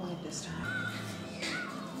doing it this time.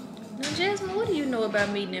 Now, Jasmine, what do you know about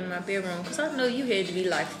meeting in my bedroom? Because I know you had to be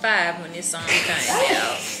like 5 when this song came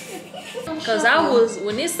out. Because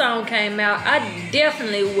when this song came out, I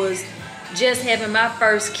definitely was just having my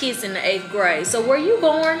first kiss in the 8th grade. So were you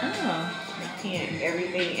born? Oh, you can't.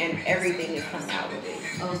 Everything is coming out with it.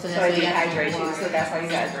 Oh, so it dehydrates you. So that's why you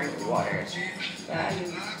gotta drink water. So I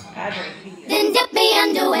drink pee. Then dip me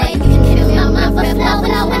underway. You can feel my mother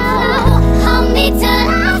flow. Hold me till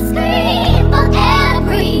I scream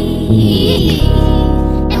forever.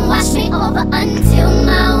 And wash me over until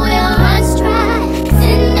my well runs dry.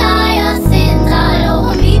 Send all your sins all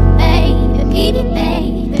over me, baby, baby, baby.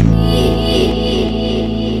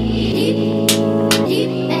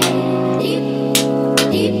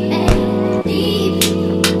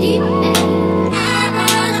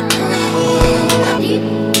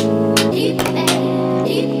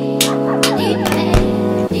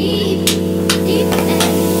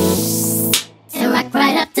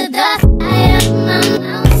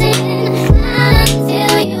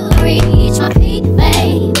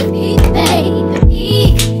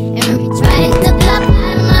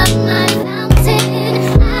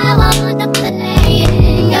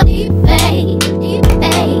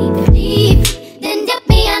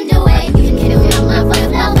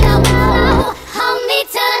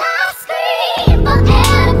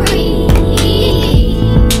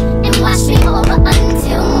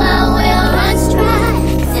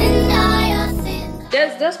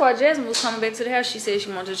 That's why Jasmine was coming back to the house. She said she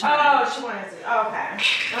wanted to try. Oh, she wanted to. Okay.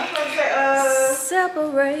 I was going to say,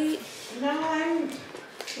 separate. No,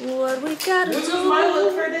 what we gotta do. This is my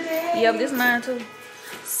look for the day. Yep, this is mine too.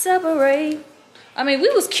 Separate. I mean, we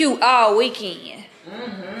was cute all weekend.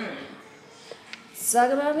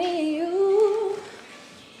 Talk about me and you.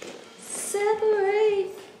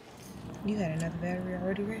 Separate. You got another battery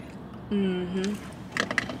already ready?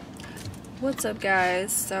 What's up,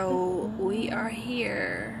 guys? So we are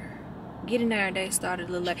here getting our day started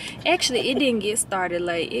a little late. Actually, it didn't get started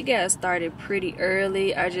late. It got started pretty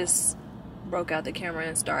early. I just broke out the camera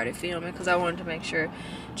and started filming because I wanted to make sure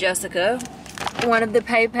Jessica, one of the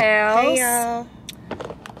Peypals, hey y'all,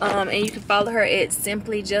 and you can follow her at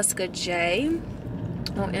Simply Jessica J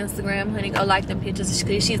on Instagram, honey. Go like them pictures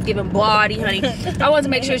because she's giving body, honey. I wanted to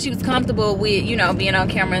make sure she was comfortable with, you know, being on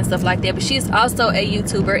camera and stuff like that. But she's also a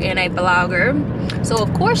YouTuber and a blogger, so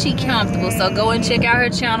of course she's comfortable. So go and check out her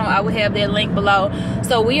channel. I will have that link below.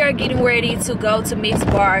 So we are getting ready to go to Myx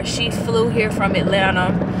Bar. She flew here from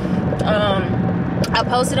Atlanta. I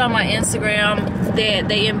posted on my Instagram that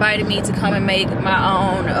they invited me to come and make my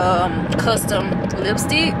own custom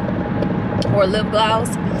lipstick or lip gloss.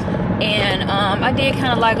 And I did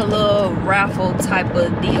kind of like a little raffle type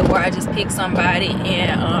of deal where I just picked somebody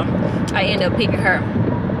and I ended up picking her.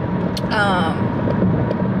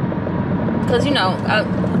 Because, you know,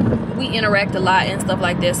 we interact a lot and stuff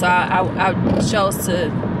like that. So I chose to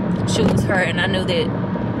choose her, and I knew that,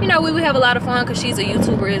 you know, we would have a lot of fun because she's a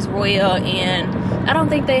YouTuber as well. And I don't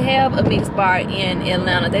think they have a Myx Bar in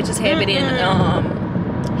Atlanta. They just have it in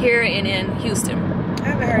here and in Houston. I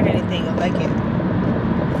haven't heard anything like it.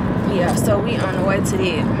 Yeah, so we on the way to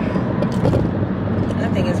that. I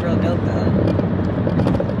think it's real dope though.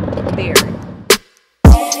 Very.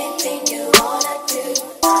 Anything you wanna do,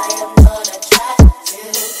 I am gonna try to do.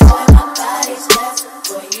 Boy, my body's just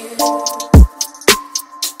for you.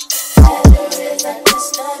 There is a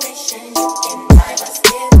destination you can drive us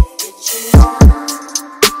if it's you.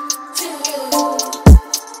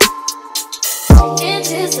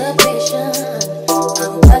 Anticipation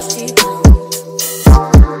of what you want.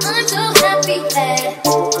 I'm so happy that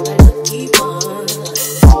I'm a lucky one.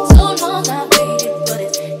 So long I waited, but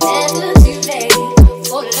it's never too late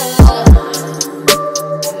for love.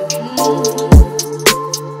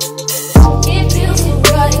 It feels so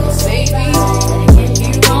right, baby, that it can't be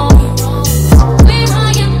wrong. When I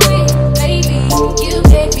am with you, baby, you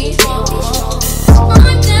make me strong.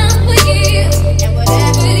 I'm down for you, and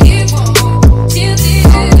whatever you want to do,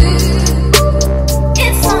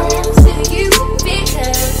 it's all up to you,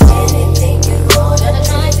 because anything you wanna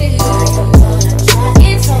try to,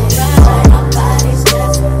 it's alright. My body's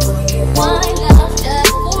just for you, my love's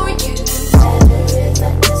just for you.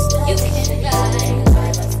 You can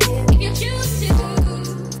ride if you choose to.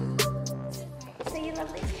 So you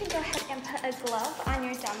lovelies can go ahead and put a glove on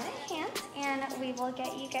your dominant hand, and we will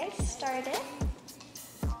get you guys started.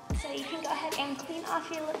 So you can go ahead and clean off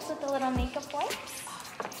your lips with a little makeup wipes,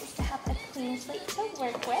 just to have a clean slate to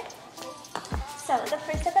work with. So So the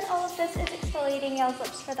first step in all of this is exfoliating y'all's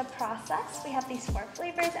lips for the process. We have these 4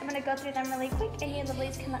 flavors. I'm going to go through them really quick, and you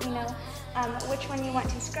lovelies can let me know which one you want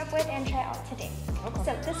to scrub with and try out today. Okay.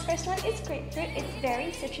 So this first one is grapefruit. It's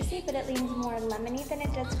very citrusy, but it leans more lemony than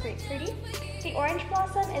it does grapefruity. The orange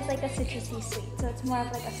blossom is like a citrusy sweet, so it's more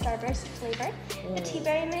of like a starburst flavor. The tea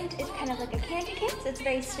berry mint is kind of like a candy cane, so it's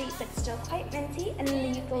very sweet but still quite minty. And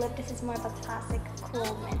then the eucalyptus is more of a classic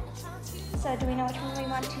cool mint. So do we know which one we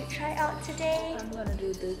want to try out today? I'm gonna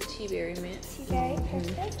do the tea berry mint. Tea berry,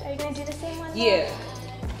 perfect. Are you gonna do the same one? Yeah.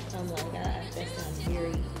 Oh my god, that sounds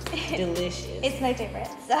very delicious. It's my favorite,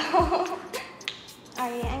 so.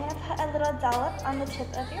 Alright, I'm gonna put a little dollop on the tip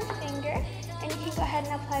of your finger, and you can go ahead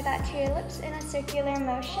and apply that to your lips in a circular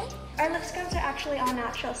motion. Our lip scrubs are actually all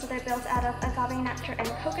natural, so they're built out of agave nectar and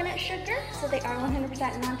coconut sugar, so they are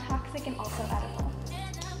 100% non-toxic and also edible.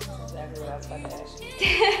 Exactly what I was about to ask you.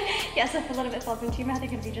 Yeah, so if a little bit falls into your mouth, you're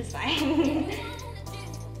gonna be just fine.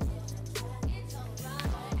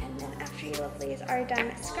 And then after you lovelies are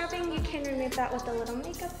done scrubbing, you can remove that with a little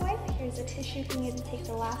makeup wipe. Here's a tissue for you to take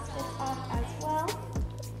the last bit off as well.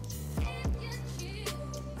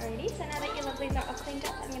 Alrighty, so now that your lovelies are all cleaned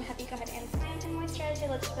up, I'm gonna have you go ahead and prime and moisturize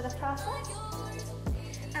your lips for the process.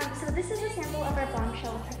 So this is a sample of our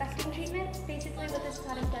bombshell perfecting treatment. Basically what this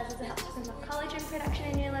product does is it helps promote collagen production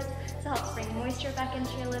in your lips, so it helps bring moisture back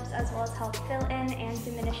into your lips, as well as help fill in and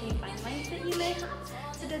diminish any fine lines that you may have.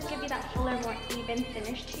 So it does give you that fuller, more even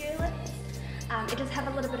finish to your lips. It does have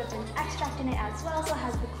a little bit of mint extract in it as well, so it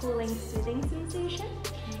has the cooling, soothing sensation.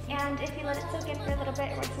 And if you let it soak in for a little bit,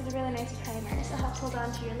 it works as a really nice primer. So it helps hold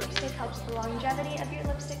on to your lipstick, helps with the longevity of your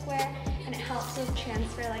lipstick wear, and it helps with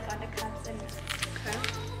transfer like onto cups and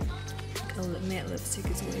a matte lipstick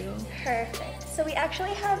as well. Perfect. So we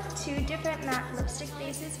actually have 2 different matte lipstick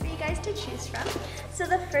bases for you guys to choose from. So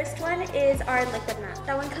the first one is our liquid matte.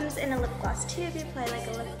 That one comes in a lip gloss tube. You apply like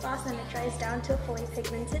a lip gloss and it dries down to a fully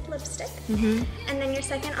pigmented lipstick. And then your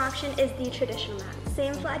second option is the traditional matte.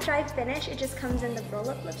 Same flat dry finish, it just comes in the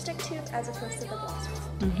roll-up lipstick tube as opposed to the gloss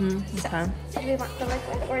one. Okay. So do we want the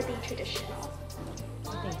liquid or the traditional?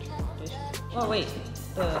 I think traditional. Oh wait,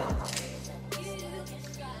 the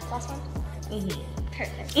Last one?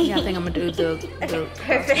 Perfect. Yeah, I think I'm gonna do the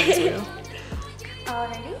perfect.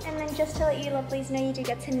 Alrighty, and then just to let you lovelies know, you do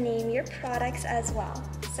get to name your products as well.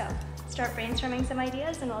 So start brainstorming some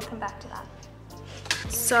ideas and we'll come back to that.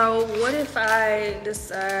 So what if I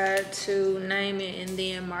decide to name it and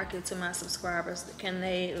then market to my subscribers? Can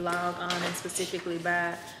they log on and specifically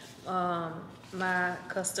buy my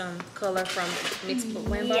custom color from Myx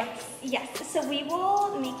Blend Bar? Yes. So we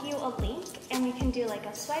will make you a link and we can do like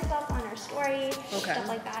a swipe up on our story, stuff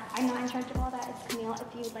like that. I'm not in charge of all that. It's Camille.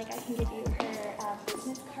 If you like, I can give you her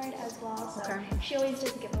business card as well. So she always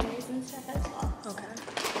does giveaways and stuff as well. Okay.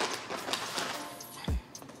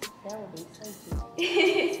 That would be so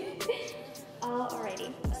cute.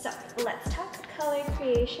 Alrighty, so let's talk color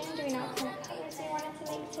creation. Do we know what kind of colors we wanted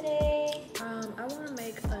to make today? I want to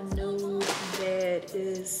make a nude that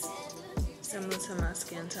is similar to my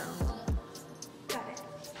skin tone. Got it.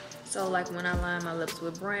 So like when I line my lips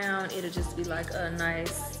with brown, it'll just be like a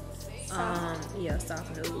nice,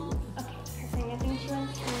 soft nude. Okay, perfect. I think she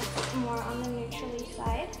wants kind of more on the neutrally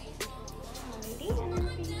side. Alrighty, and then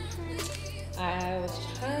for you, I was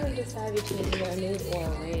trying to decide between either a nude or a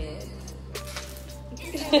red.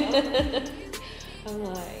 I'm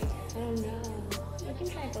like, I don't know. You can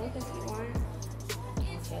try both if you want.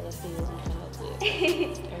 Okay, let's see what we come up with.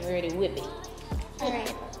 I'm ready to whip it.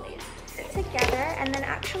 Alright, lovely. Sit together and then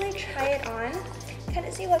actually try it on. Kind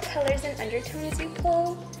of see what colors and undertones you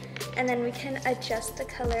pull. And then we can adjust the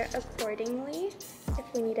color accordingly.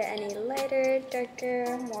 If we need it any lighter,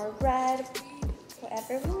 darker, more red,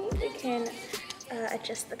 whatever we need, we can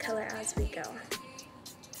adjust the color as we go.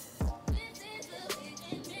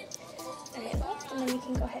 Alright, and then you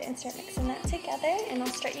can go ahead and start mixing that together, and I'll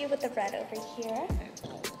start you with the red over here.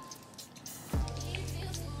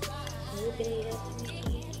 Go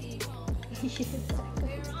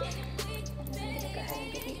ahead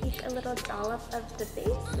and give you each a little dollop of the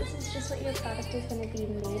base. This is just what your product is going to be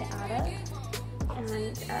made out of.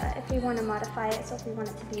 And if we want to modify it, so if we want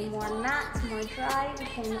it to be more matte, more dry, we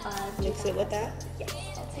can mix it with that? Yes,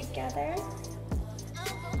 all together.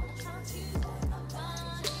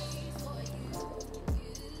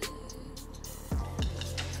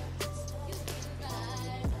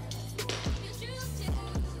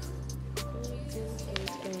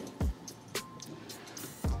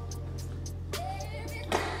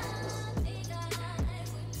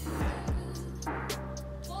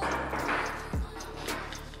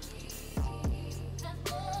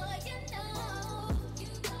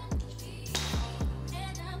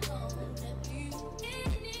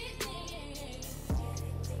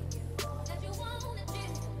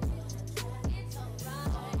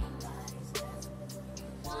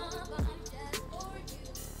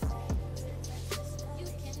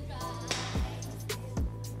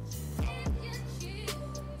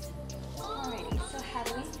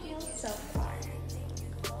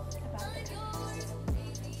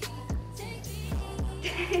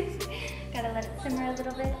 let it simmer a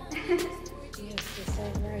little bit.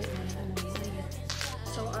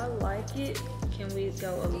 So I like it. Can we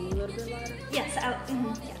go a little bit lighter? Yes, yes, I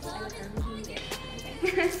would.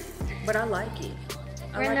 But I like it.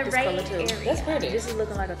 We're I in like the this right color too. area. That's pretty. This is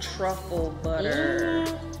looking like a truffle butter.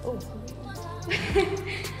 Oh.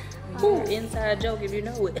 Ooh, inside joke if you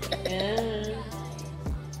know it. Yeah.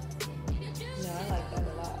 No, I like that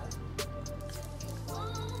a lot.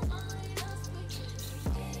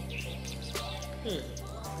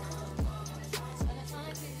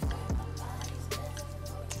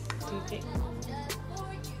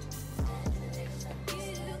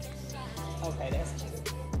 Okay, that's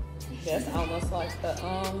cute. That's almost like the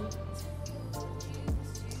oh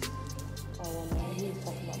no, he was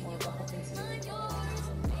talking about more about the concealer.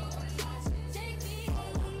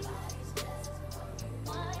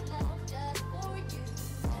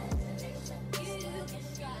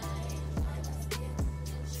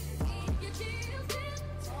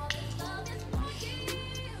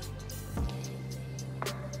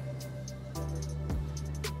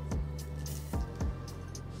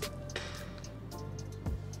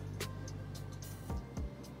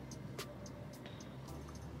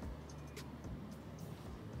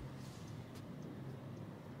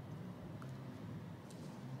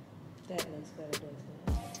 That looks better, doesn't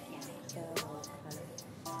it? Yeah.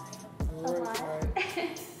 A lot.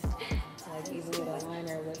 Like even with a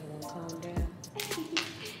liner, it wouldn't calm down.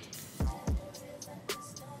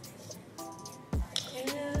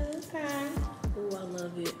 Okay. Ooh, I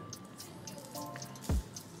love it.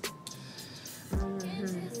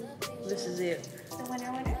 This is it. The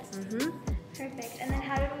winner? Perfect. And then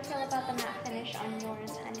how did we feel about the matte finish on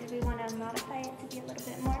yours? And did we want to modify it to be a little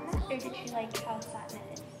bit more matte? Or did you like how satin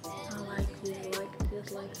it is? I like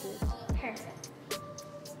this, like this. Perfect.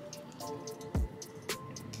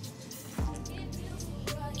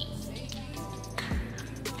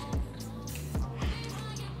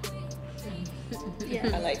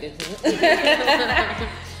 Yeah. I like this one.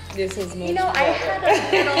 This was much You know, better. I had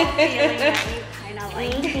a little feeling that you kind of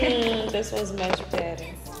liked it. This was much better.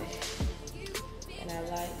 And I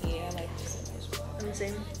like this so much better. Let me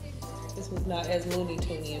see. This was not as Looney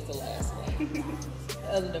Tunes as the last one.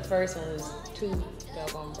 The first one was too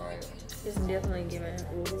doggone bright. It's definitely giving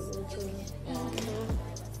Looney Tunes.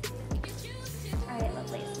 Alright,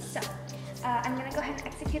 lovely. So, I'm going to go ahead and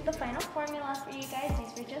execute the final formula for you guys.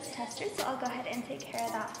 These were just testers, so I'll go ahead and take care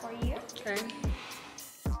of that for you. Okay.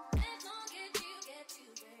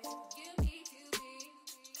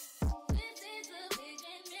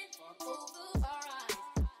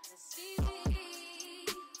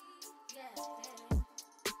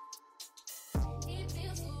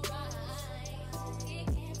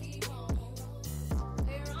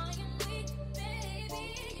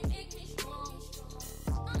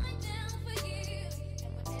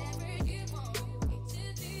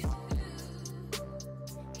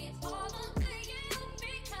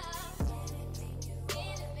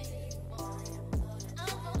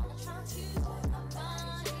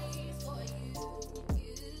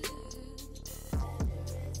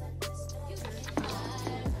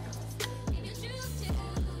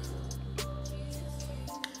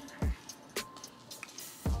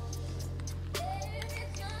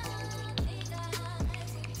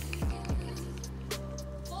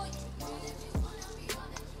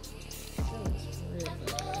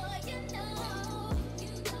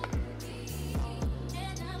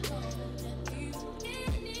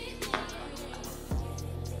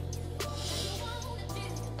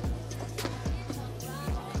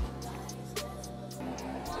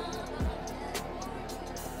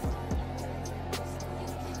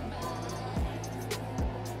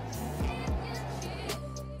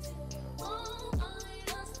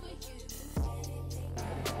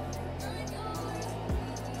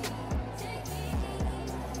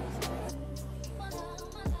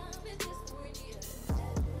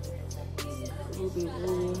 Ruby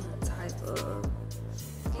blue type of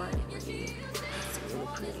bright red. It's really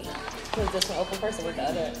pretty. Was this one open first or was the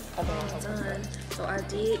other one done? So I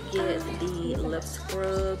did get the lip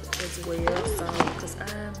scrub as well. So because I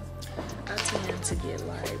tend to get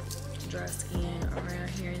like dry skin around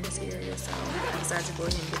here in this area, so I decided to go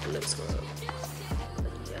ahead and get the lip scrub.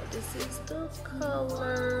 But yeah, this is the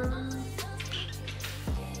color.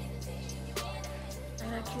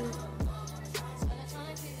 Ain't that cute?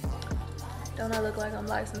 Don't I look like I'm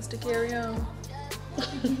licensed to carry on?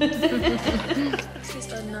 It's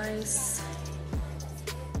just a nice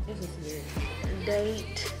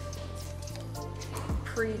date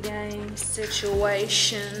pre-game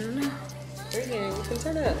situation. Pre-game, you can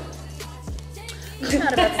turn up. I'm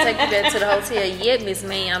not about to take you back to the hotel yet, Miss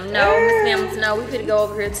Ma'am. No, Miss Ma'am, no, we could go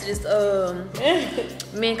over here to this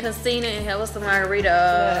Min Casino and have us some margarita.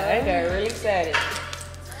 I got really excited.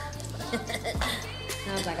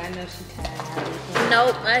 I was like, I know she's tired.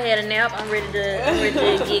 Nope, I had a nap. I'm ready to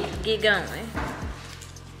get going.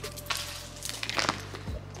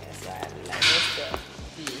 That's why I be like, what's the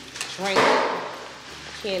drink?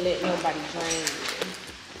 Can't let nobody drain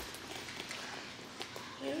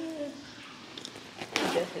you.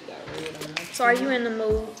 Definitely got red on my So are you in the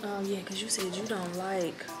mood? Oh yeah, cause you said you don't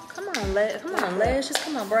like. Come on, lashes.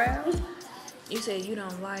 Come on, brows. You said you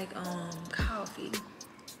don't like coffee.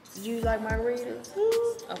 Do you like margaritas?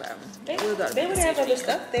 Okay. We'll go to they would have other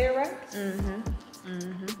stuff there, right?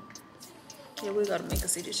 Yeah, we'll go to make a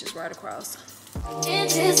see. This just right across.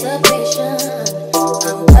 Anticipation,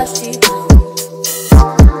 I'm rusty.